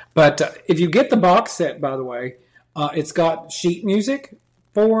 But if you get the box set, by the way, it's got sheet music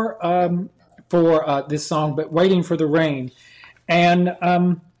for for this song, but Waiting for the Rain. And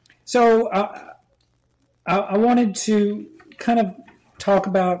so I wanted to kind of talk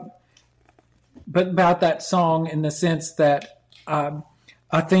about that song in the sense that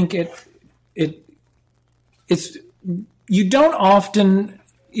I think it's you don't often,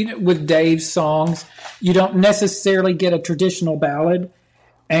 with Dave's songs, you don't necessarily get a traditional ballad,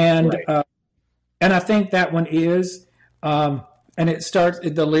 and Right. and I think that one is, and it starts.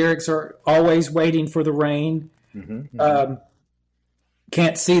 The lyrics are always waiting for the rain. Mm-hmm, mm-hmm.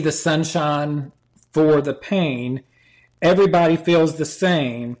 Can't see the sunshine for the pain. Everybody feels the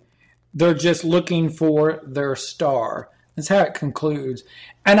same. They're just looking for their star. That's how it concludes.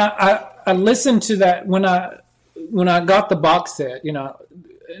 And I listened to that when I got the box set,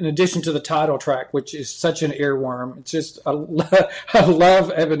 in addition to the title track, which is such an earworm. It's just, I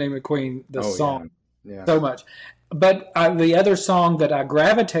love Ebony McQueen, the song, Yeah. so much. But the other song that I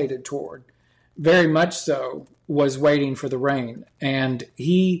gravitated toward very much so was Waiting for the Rain. And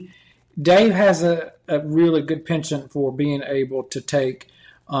Dave has a really good penchant for being able to take,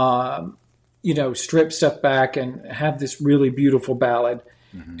 strip stuff back and have this really beautiful ballad.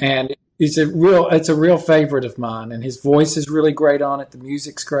 Mm-hmm. And it's a real favorite of mine. And his voice is really great on it. The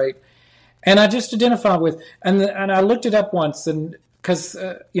music's great. And I just identify with, and I looked it up once, and because,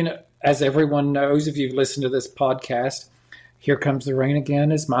 as everyone knows, if you listen to this podcast, Here Comes the Rain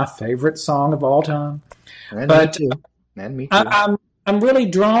Again is my favorite song of all time. And me too. And me too. I'm really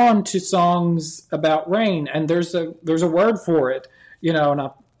drawn to songs about rain, and there's a word for it, and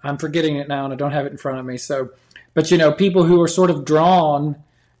I'm forgetting it now, and I don't have it in front of me. So, but people who are sort of drawn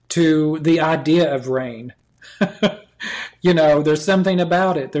to the idea of rain, there's something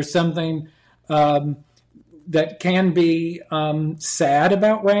about it. There's something that can be sad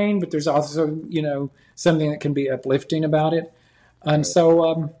about rain, but there's also something that can be uplifting about it. And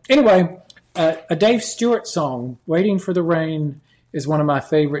so, anyway, a Dave Stewart song, Waiting for the Rain, is one of my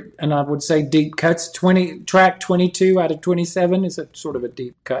favorite, and I would say deep cuts. Track 22 out of 27 is a sort of a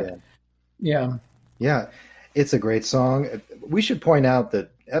deep cut. Yeah. It's a great song. We should point out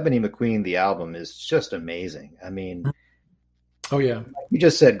that Ebony McQueen, the album, is just amazing. I mean, oh yeah, you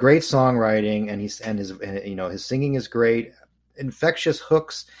just said great songwriting, and his singing is great. Infectious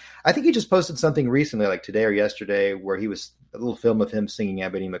hooks. I think he just posted something recently, like today or yesterday, where he was a little film of him singing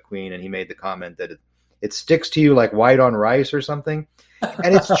Ebony McQueen, and he made the comment that it sticks to you like white on rice or something.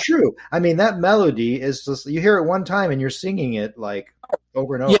 And it's true. I mean, that melody is just, you hear it one time and you're singing it like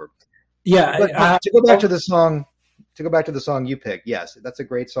over and over. Yeah. But to go back to the song you picked, yes, that's a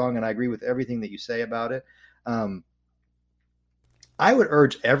great song, and I agree with everything that you say about it. I would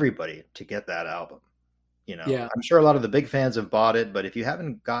urge everybody to get that album. I'm sure a lot of the big fans have bought it, but if you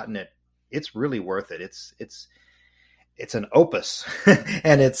haven't gotten it, it's really worth it. It's an opus,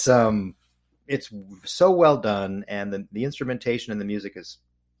 and it's so well done, and the instrumentation and the music is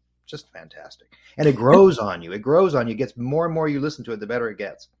just fantastic. And it grows on you. It gets more and more you listen to it, the better it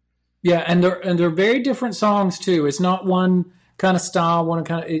gets. Yeah, and they're very different songs too. It's not one kind of style,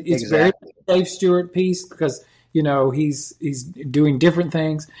 it's exactly. Very Dave Stewart piece, because he's doing different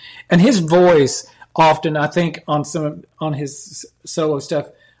things, and his voice often, I think, on his solo stuff,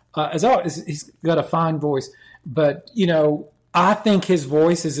 as always, he's got a fine voice, but I think his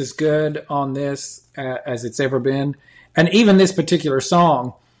voice is as good on this as it's ever been, and even this particular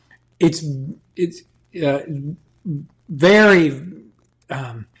song, it's very.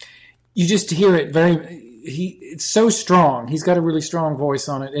 You just hear it it's so strong. He's got a really strong voice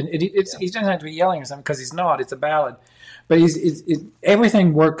on it, and he doesn't have to be yelling or something, because he's not. It's a ballad, but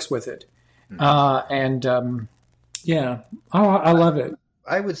everything works with it, and I love it.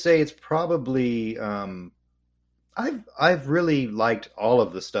 I would say it's probably. I've really liked all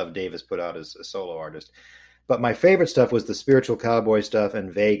of the stuff Dave has put out as a solo artist, but my favorite stuff was the Spiritual Cowboy stuff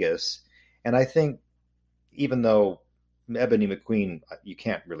and Vegas, and I think even though Ebony McQueen, you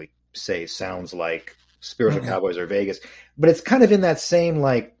can't really say sounds like Spiritual Cowboys or Vegas, but it's kind of in that same,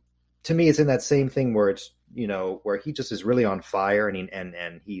 to me, it's in that same thing where it's, where he just is really on fire,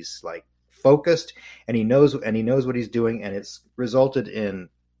 and he's like focused, and he knows what he's doing, and it's resulted in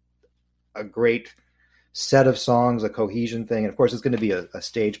a great set of songs, a cohesion thing. And of course, it's going to be a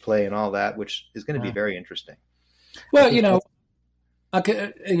stage play and all that, which is going to be very interesting. Well,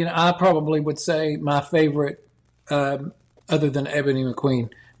 I probably would say my favorite, other than Ebony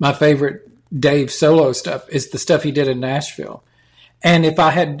McQueen, my favorite Dave solo stuff is the stuff he did in Nashville. And if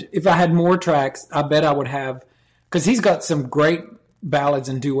I had more tracks, I bet I would have, because he's got some great ballads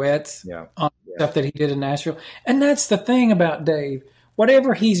and duets on stuff that he did in Nashville. And that's the thing about Dave.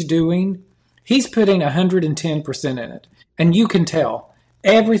 Whatever he's doing, he's putting 110% in it. And you can tell.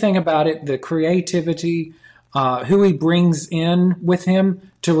 everything about it, the creativity, who he brings in with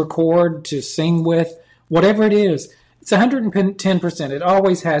him to record, to sing with, whatever it is. It's 110%. It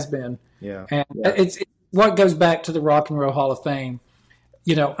always has been. Yeah. And it's what goes back to the Rock and Roll Hall of Fame.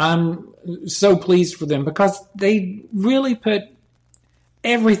 I'm so pleased for them because they really put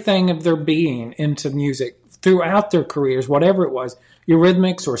everything of their being into music throughout their careers, whatever it was,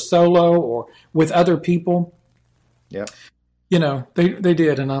 Eurythmics or solo or with other people. Yeah. They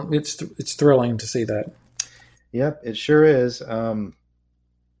did, and it's thrilling to see that. Yep, it sure is. The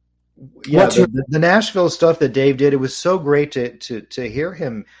Nashville stuff that Dave did, it was so great to hear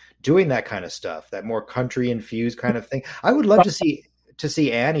him doing that kind of stuff, that more country infused kind of thing. I would love to see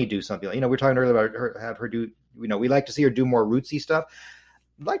Annie do something. We're talking earlier about have her do. We like to see her do more rootsy stuff.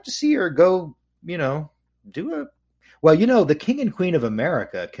 I'd like to see her go. Do the King and Queen of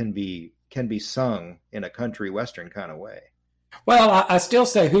America can be sung in a country western kind of way. Well, I still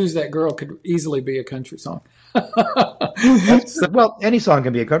say "Who's That Girl" could easily be a country song. Well, any song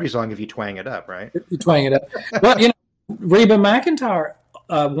can be a country song if you twang it up, right? If you twang it up. Well, Reba McEntire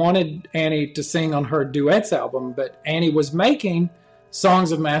wanted Annie to sing on her duets album, but Annie was making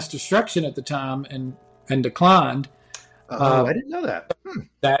Songs of Mass Destruction at the time and declined. I didn't know that.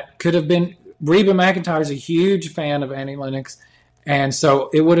 That could have been. Reba McEntire is a huge fan of Annie Lennox, and so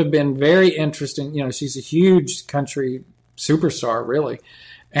it would have been very interesting. She's a huge country superstar, really,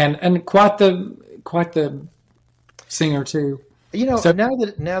 and quite the singer too. So now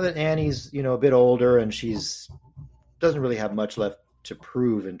that Annie's a bit older and she's doesn't really have much left to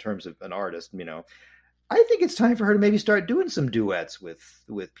prove in terms of an artist, I think it's time for her to maybe start doing some duets with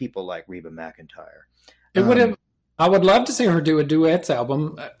people like Reba McEntire. It would have. I would love to see her do a duets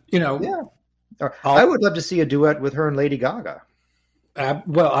album. Yeah. I would love to see a duet with her and Lady Gaga.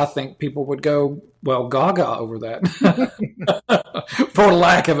 I think people would go, gaga over that, for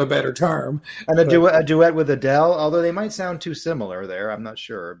lack of a better term. And a duet with Adele, although they might sound too similar there. I'm not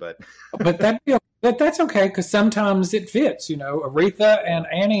sure, but that's okay because sometimes it fits. Aretha and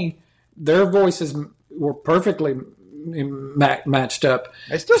Annie, their voices were perfectly matched up.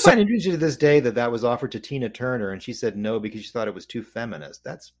 I still find it interesting to this day that was offered to Tina Turner, and she said no because she thought it was too feminist.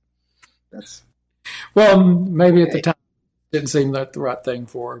 That's well, maybe at the time it didn't seem like the right thing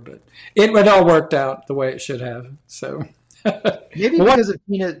for her, but it all worked out the way it should have. So maybe because of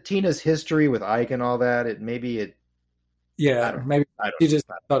Tina's history with Ike and all that, maybe she just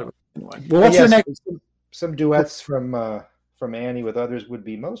thought it was anyway. Well, what's your next? Some duets from Annie with others would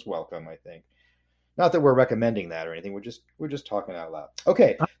be most welcome, I think. Not that we're recommending that or anything. We're just talking out loud.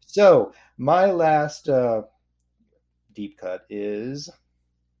 Okay, so my last deep cut is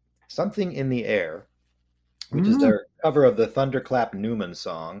Something in the Air, which is their cover of the Thunderclap Newman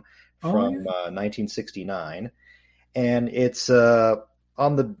song from 1969, and it's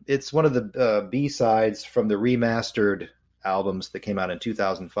it's one of the B-sides from the remastered albums that came out in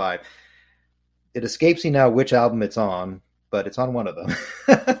 2005. It escapes me now which album it's on, but it's on one of them,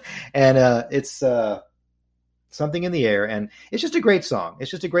 and it's Something in the Air, and it's just a great song.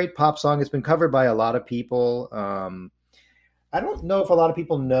 It's just a great pop song. It's been covered by a lot of people. I don't know if a lot of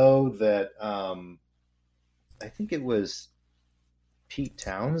people know that I think it was Pete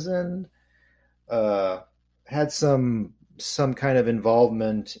Townsend had some kind of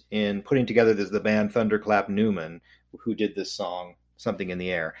involvement in putting together the band Thunderclap Newman, who did this song, Something in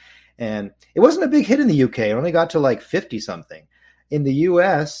the Air. And it wasn't a big hit in the UK. It only got to like 50-something. In the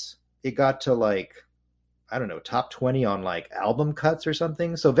US, it got to like, I don't know, top 20 on like album cuts or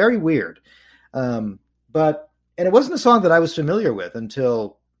something. So very weird. And it wasn't a song that I was familiar with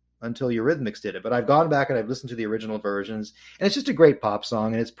until Eurythmics did it. But I've gone back and I've listened to the original versions, and it's just a great pop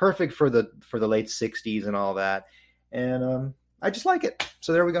song, and it's perfect for the late '60s and all that. And I just like it.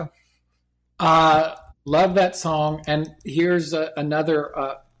 So there we go. Love that song. And here's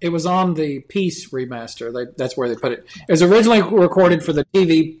another. It was on the Peace remaster. That's where they put it. It was originally recorded for the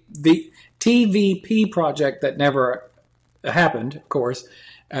TVP project that never happened, of course.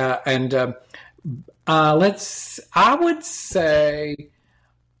 I would say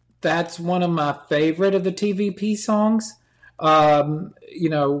that's one of my favorite of the TVP songs.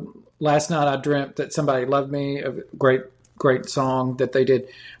 Last Night I Dreamt That Somebody Loved Me, a great song that they did.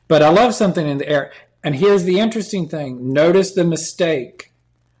 But I love Something in the Air. And here's the interesting thing. Notice the mistake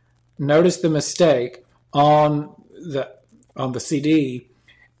on the CD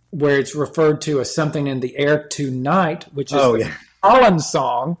where it's referred to as Something in the Air Tonight, which is Collins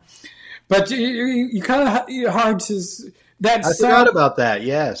song. But you kind of hard to. I forgot about that.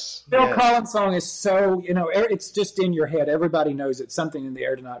 Yes, Phil Collins song is so it's just in your head. Everybody knows it's Something in the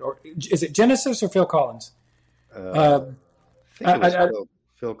Air Tonight. Or is it Genesis or Phil Collins? Phil think it was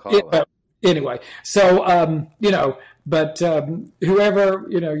Phil Collins. Yeah, anyway, so but whoever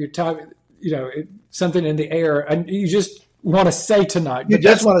you're talking, something in the air, and you just want to say tonight. You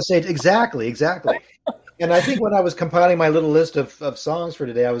just want to say exactly. And I think when I was compiling my little list of songs for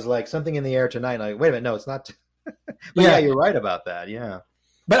today, I was like, something in the air tonight. And wait a minute, no, it's not. But yeah, you're right about that. Yeah.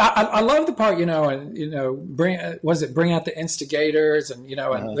 But I love the part, bring out the instigators, and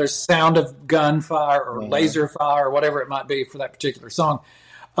and there's sound of gunfire or laser fire or whatever it might be for that particular song.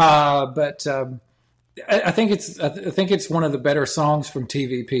 But I think it's one of the better songs from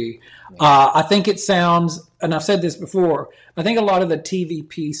TVP. I think it sounds, and I've said this before, I think a lot of the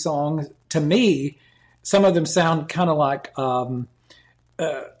TVP songs, to me, some of them sound kind of like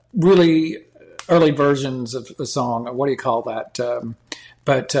really early versions of a song. What do you call that?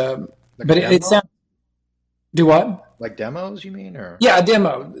 But it sounds. Do what? Like demos, you mean? Or yeah, a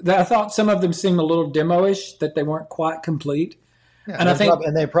demo. I thought some of them seemed a little demo-ish, that they weren't quite complete. Yeah, and I think,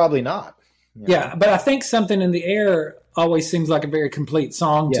 and they're probably not. Yeah, but I think Something in the Air always seems like a very complete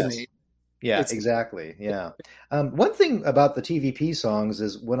song to me. Yeah, exactly. Yeah. One thing about the TVP songs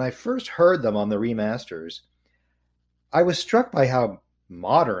is when I first heard them on the remasters, I was struck by how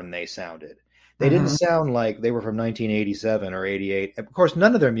modern they sounded. They didn't sound like they were from 1987 or 88. Of course,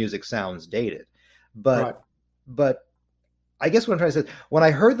 none of their music sounds dated. But I guess what I'm trying to say, when I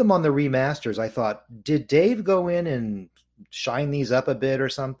heard them on the remasters, I thought, did Dave go in and shine these up a bit or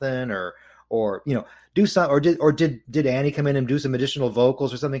something, or do some, or did Annie come in and do some additional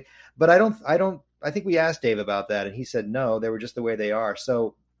vocals or something? But I think we asked Dave about that, and he said no, they were just the way they are.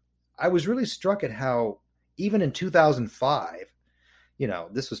 So I was really struck at how even in 2005,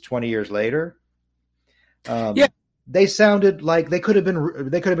 this was 20 years later. They sounded like they could have been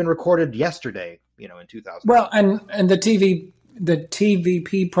recorded yesterday, in 2000. Well, and the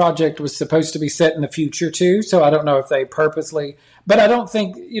TVP project was supposed to be set in the future too, so I don't know if they purposely, but I don't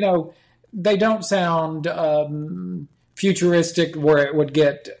think, they don't sound futuristic where it would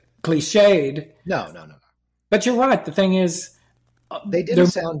get cliched. No. But you're right. The thing is, they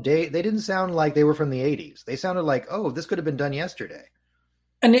didn't sound like they were from the 80s. They sounded like, oh, this could have been done yesterday.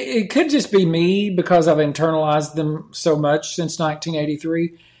 And it could just be me because I've internalized them so much since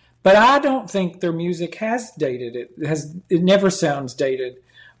 1983. But I don't think their music has dated. It never sounds dated.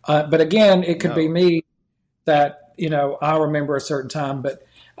 But again, it could be me that, I remember a certain time. But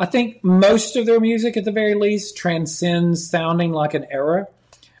I think most of their music, at the very least, transcends sounding like an era.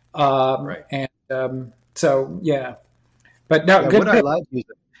 Right. And so, yeah. But no, good. What I Lied to You is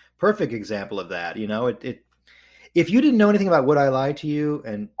a perfect example of that. If you didn't know anything about Would I Lie to You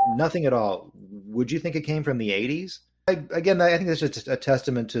and nothing at all, would you think it came from the 80s? I think that's just a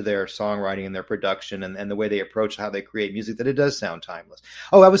testament to their songwriting and their production and the way they approach how they create music, that it does sound timeless.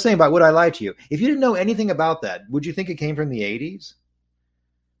 Oh, I was saying about Would I Lie to You. If you didn't know anything about that, would you think it came from the 80s?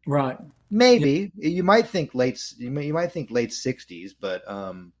 Right. Maybe. Yeah. You might think late 60s, but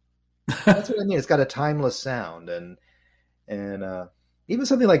that's what I mean. It's got a timeless sound, and even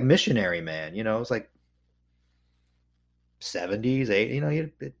something like Missionary Man, it's like 70s,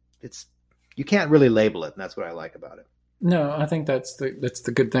 80s, it's, you can't really label it, and that's what I like about it. No, I think that's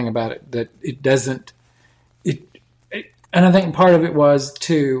the good thing about it, that it doesn't, and I think part of it was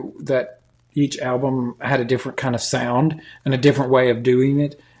too that each album had a different kind of sound and a different way of doing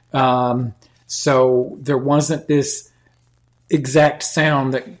it. So there wasn't this exact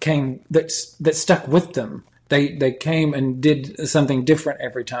sound that stuck with them. They came and did something different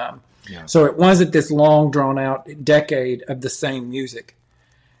every time. Yeah. So it wasn't this long drawn out decade of the same music.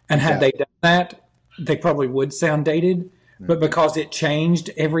 And had they done that, they probably would sound dated. Mm-hmm. But because it changed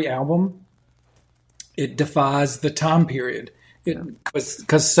every album, it defies the time period.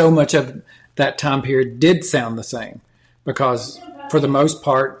 Because so much of that time period did sound the same. Because for the most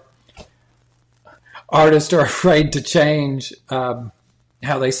part, artists are afraid to change how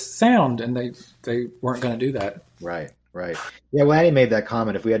they sound, and they weren't going to do that. Right. Yeah, well, Annie made that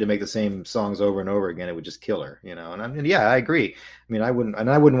comment. If we had to make the same songs over and over again, it would just kill her, And I agree. I mean, I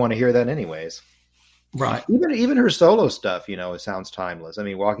wouldn't want to hear that anyways. Right. Even her solo stuff, it sounds timeless. I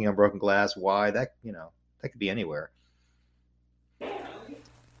mean, Walking on Broken Glass, why that could be anywhere.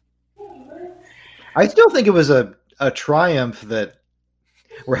 I still think it was a triumph that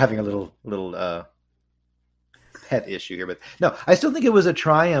we're having a little pet issue here, but no, I still think it was a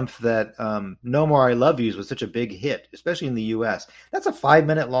triumph that No More I Love Yous was such a big hit, especially in the US. That's a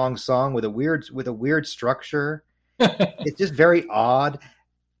 5-minute long song with a weird structure. It's just very odd.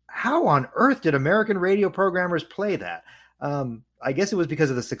 How on earth did American radio programmers play that? I guess it was because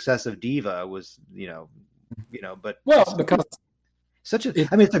of the success of Diva, but because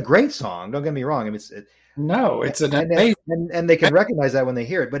I mean, it's a great song. Don't get me wrong. I mean, it's an and, amazing. and they can recognize that when they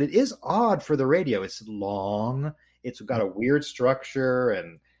hear it, but it is odd for the radio. It's long. It's got a weird structure,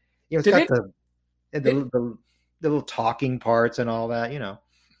 and it's got the little talking parts and all that.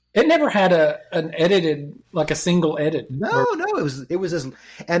 It never had an edited, like a single edit. No, it was as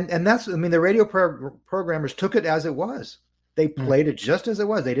and that's, I mean, the radio programmers took it as it was. They played it just as it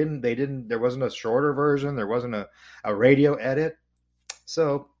was. They didn't. There wasn't a shorter version. There wasn't a radio edit.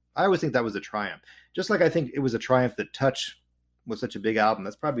 So I always think that was a triumph. Just like I think it was a triumph that Touch was such a big album.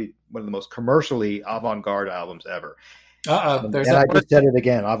 That's probably one of the most commercially avant-garde albums ever. And I just said it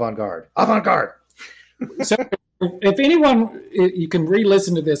again, avant-garde. Avant-garde. So if anyone, you can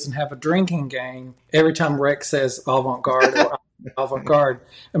re-listen to this and have a drinking game every time Rex says avant-garde or avant-garde.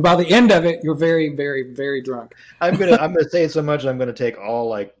 And by the end of it, you're very, very, very drunk. I'm gonna say it so much I'm gonna take all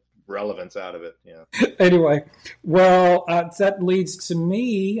like relevance out of it. Yeah. Anyway, well, that leads to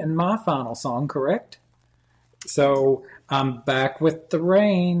me and my final song, correct? So I'm back with the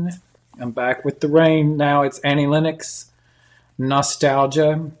rain. Now it's Annie Lennox,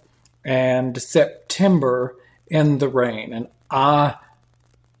 Nostalgia, and September in the Rain. And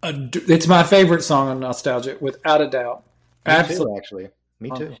it's my favorite song on Nostalgia, without a doubt. Absolutely. Actually. Me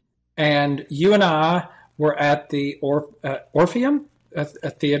too. And you and I were at the Orpheum, a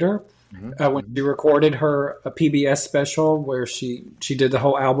theater, when she recorded a PBS special where she did the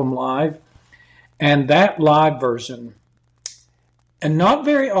whole album live. And that live version, and not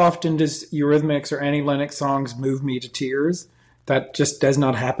very often does Eurythmics or Annie Lennox songs move me to tears. That just does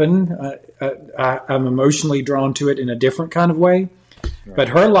not happen. I'm emotionally drawn to it in a different kind of way. Right. But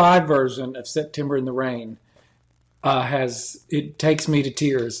her live version of September in the Rain it takes me to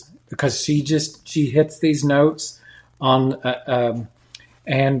tears, because she hits these notes on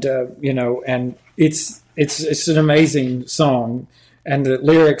and it's an amazing song. And the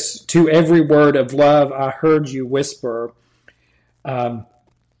lyrics, to every word of love I heard you whisper, the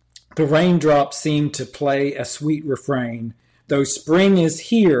raindrops seem to play a sweet refrain. Though spring is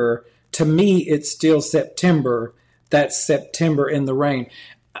here, to me it's still September. That's September in the Rain.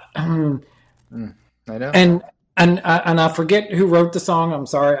 I know. And I forget who wrote the song. I'm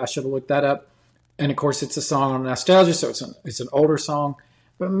sorry, I should have looked that up. And of course, it's a song on Nostalgia, so it's an older song.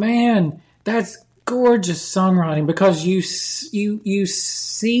 But man, that's gorgeous songwriting, because you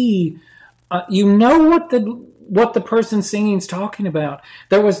see, what the person singing is talking about.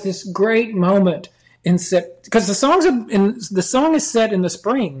 There was this great moment because the song is set in the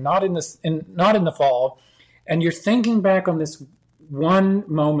spring, not in the fall, and you're thinking back on this one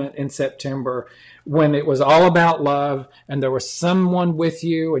moment in September when it was all about love, and there was someone with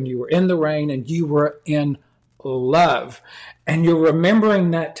you, and you were in the rain, and you were in love, and you're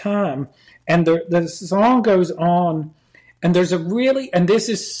remembering that time. And the song goes on, and and this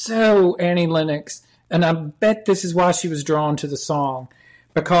is so Annie Lennox, and I bet this is why she was drawn to the song,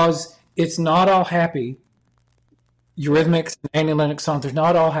 because it's not all happy. Eurythmics and Annie Lennox songs, they're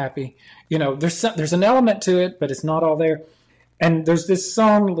not all happy. There's an element to it, but it's not all there. And there's this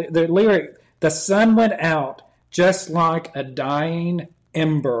song, the lyric, the sun went out just like a dying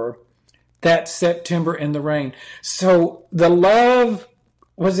ember, that September in the Rain. So the love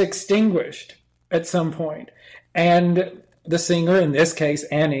was extinguished at some point. And the singer, in this case,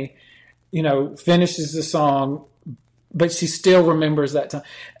 Annie, finishes the song, but she still remembers that time.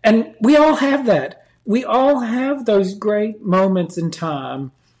 And we all have that. We all have those great moments in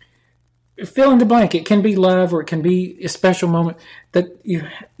time. Fill in the blank. It can be love, or it can be a special moment that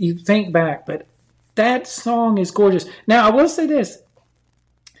you think back. But that song is gorgeous. Now, I will say this.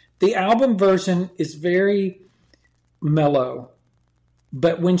 The album version is very mellow.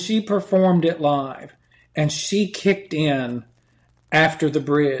 But when she performed it live, and she kicked in after the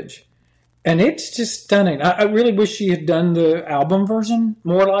bridge, and it's just stunning. I really wish she had done the album version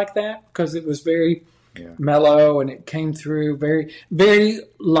more like that, because it was very mellow, and it came through very, very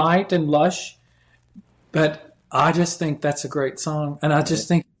light and lush. But I just think that's a great song, and I just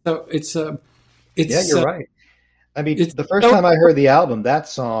think it's you're right. I mean, the first time I heard the album, that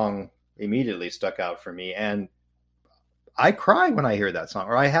song immediately stuck out for me, and I cry when I hear that song,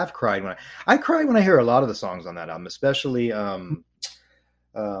 or I have cried when I cry when I hear a lot of the songs on that album, especially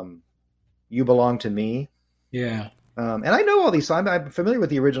You Belong to Me. Yeah. And I know all these songs. I'm familiar with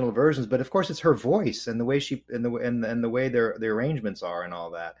the original versions, but of course it's her voice and the way and the way the arrangements are and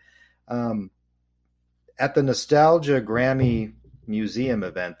all that. At the Nostalgia Grammy Museum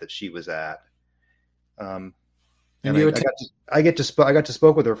event that she was at, and I got to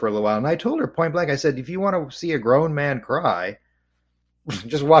spoke with her for a little while, and I told her point blank, I said, if you want to see a grown man cry,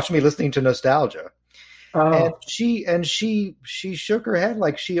 just watch me listening to Nostalgia. And Oh, she shook her head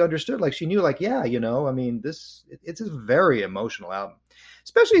like she understood, like she knew, like, yeah, I mean, it's a very emotional album,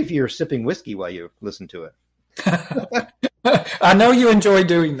 especially if you're sipping whiskey while you listen to it. I know you enjoy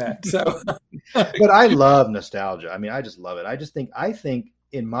doing that. So, But I love nostalgia. I mean, I just love it. I think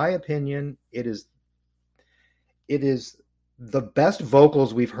in my opinion, it is the best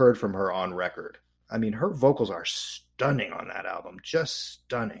vocals we've heard from her on record. I mean, her vocals are stunning on that album, just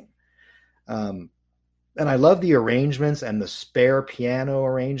stunning. And I love the arrangements and the spare piano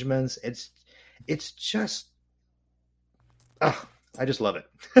arrangements. It's just, I just love it.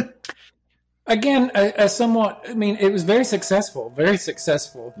 again, a somewhat, I mean, it was very successful, very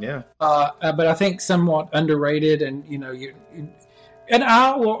successful. Yeah. But I think somewhat underrated. And, and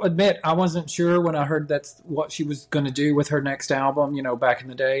I will admit, I wasn't sure when I heard that's what she was going to do with her next album, back in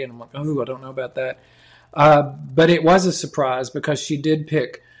the day. And I'm like, oh, I don't know about that. But it was a surprise because she did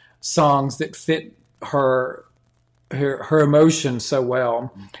pick songs that fit her emotion so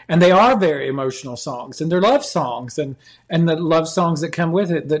well, and they are very emotional songs, and they're love songs, and the love songs that come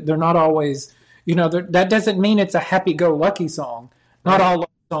with it, that they're not always, that doesn't mean it's a happy-go-lucky song. Not all love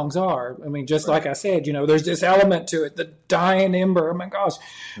songs are. I mean, just like I said, there's this element to it, the dying ember. Oh my gosh!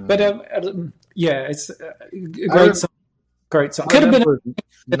 But yeah, it's a great song. Great song. Could have been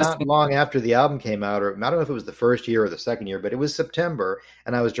not long after the album came out, or I don't know if it was the first year or the second year, but it was September,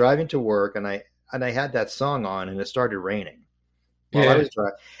 and I was driving to work, and I had that song on, and it started raining while I was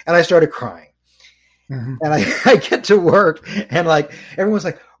driving, and I started crying. Mm-hmm. And I get to work, and like everyone's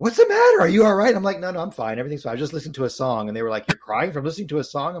like, "What's the matter? Are you all right?" I'm like, "No, I'm fine. Everything's fine. I was just listening to a song." And they were like, "You're crying from listening to a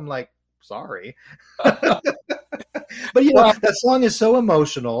song?" I'm like, "Sorry." But that song is so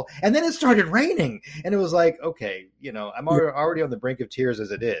emotional, and then it started raining, and it was like, okay, I'm already on the brink of tears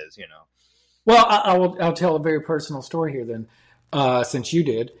as it is. Well, I'll tell a very personal story here then, since you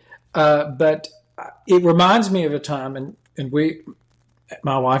did, but it reminds me of a time, and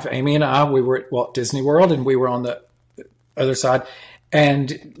my wife Amy and I, we were at Walt Disney World, and we were on the other side,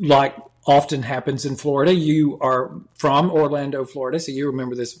 and like often happens in Florida, you are from Orlando, Florida, so you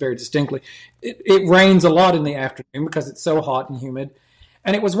remember this very distinctly. It rains a lot in the afternoon because it's so hot and humid,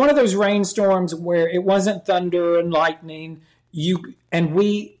 and it was one of those rainstorms where it wasn't thunder and lightning. We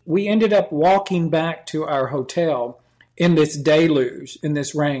ended up walking back to our hotel in this deluge, in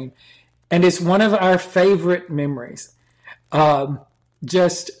this rain, and it's one of our favorite memories.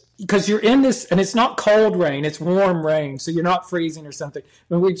 Just because you're in this, and it's not cold rain, it's warm rain, so you're not freezing or something.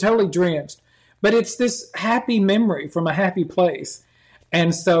 I mean, we're totally drenched, but it's this happy memory from a happy place.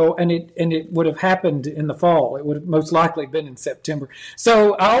 And so, and it would have happened in the fall. It would have most likely been in September.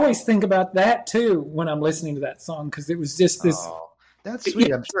 So I always think about that too when I'm listening to that song, because it was just this. Oh, that's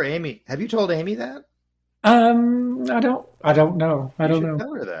sweet. I'm sure Amy. Have you told Amy that? I don't know. I don't know.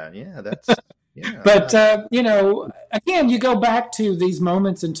 Tell her that. Yeah, that's. Yeah. But again, you go back to these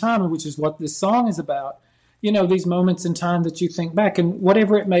moments in time, which is what this song is about. These moments in time that you think back, and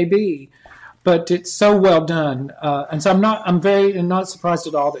whatever it may be. But it's so well done, and so I'm not surprised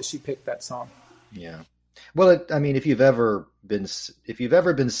at all that she picked that song. Yeah. Well, I mean, if you've ever been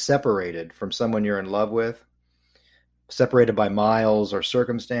separated from someone you're in love with, separated by miles or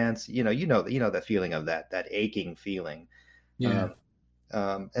circumstance, that feeling of that aching feeling. Yeah.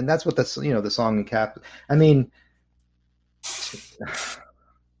 And that's what the song encapsulates. I mean,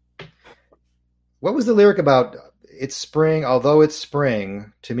 what was the lyric about? It's spring, although it's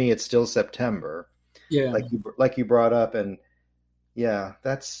spring, to me it's still September. Yeah. Like you brought up, and yeah,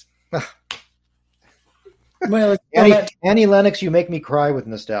 that's well, Annie Lennox, you make me cry with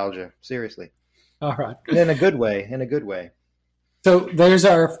nostalgia. Seriously. All right. In a good way. So there's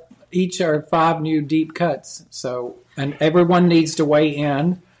our 5 new deep cuts. So, and everyone needs to weigh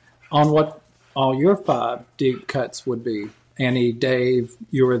in on what all your 5 deep cuts would be. Annie, Dave,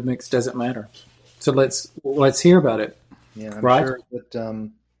 Eurythmics, doesn't matter. So let's hear about it. Yeah,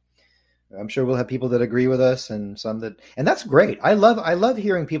 I'm sure we'll have people that agree with us, and some that, and that's great. I love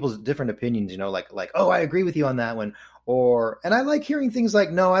hearing people's different opinions. Like, oh, I agree with you on that one, and I like hearing things like,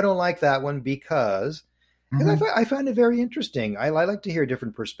 no, I don't like that one because I find it very interesting. I like to hear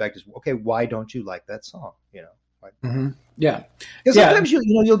different perspectives. Okay, why don't you like that song? Yeah, because sometimes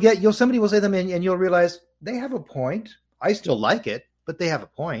somebody will say them, and you'll realize they have a point. I still like it, but they have a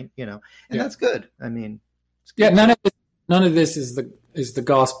point, and that's good. I mean, it's good. None of this is the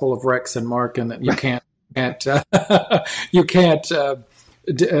gospel of Rex and Mark, and that you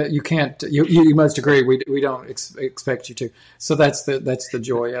you must agree. We don't expect you to. So that's the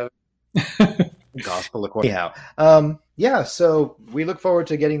joy of it. Gospel according. Anyhow, so we look forward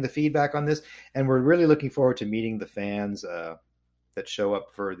to getting the feedback on this, and we're really looking forward to meeting the fans. that show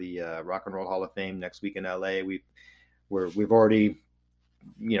up for the Rock and Roll Hall of Fame next week in LA. We've already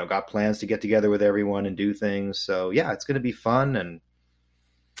got plans to get together with everyone and do things. So yeah, it's going to be fun. And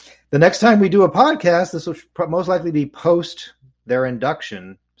the next time we do a podcast, this will most likely be post their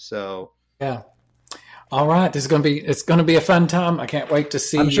induction. So yeah. All right. It's going to be a fun time. I can't wait to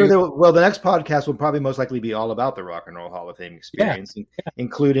see I'm sure the next podcast will probably most likely be all about the Rock and Roll Hall of Fame experience,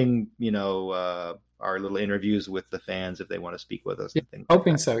 including, our little interviews with the fans if they want to speak with us. Yeah,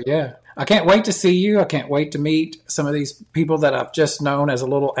 hoping so. Yeah. I can't wait to see you. I can't wait to meet some of these people that I've just known as a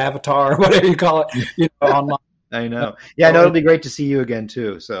little avatar or whatever you call it, online. I know. Yeah, I know it'll be great to see you again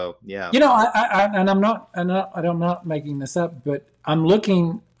too. So yeah. I'm not making this up, but I'm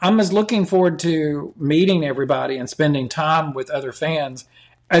as looking forward to meeting everybody and spending time with other fans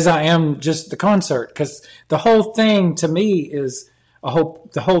as I am just the concert, because the whole thing to me is the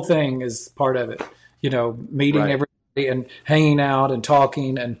whole thing is part of it. Meeting everybody and hanging out and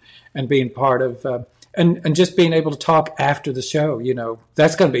talking and being part of and just being able to talk after the show.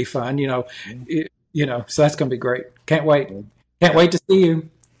 That's going to be fun. So that's going to be great. Can't wait. Can't wait to see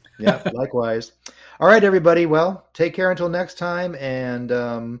you. Yeah, likewise. All right, everybody. Well, take care until next time. And,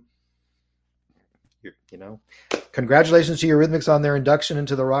 congratulations to Eurythmics on their induction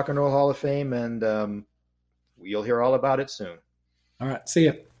into the Rock and Roll Hall of Fame. And you'll hear all about it soon. All right. See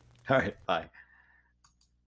you. All right. Bye.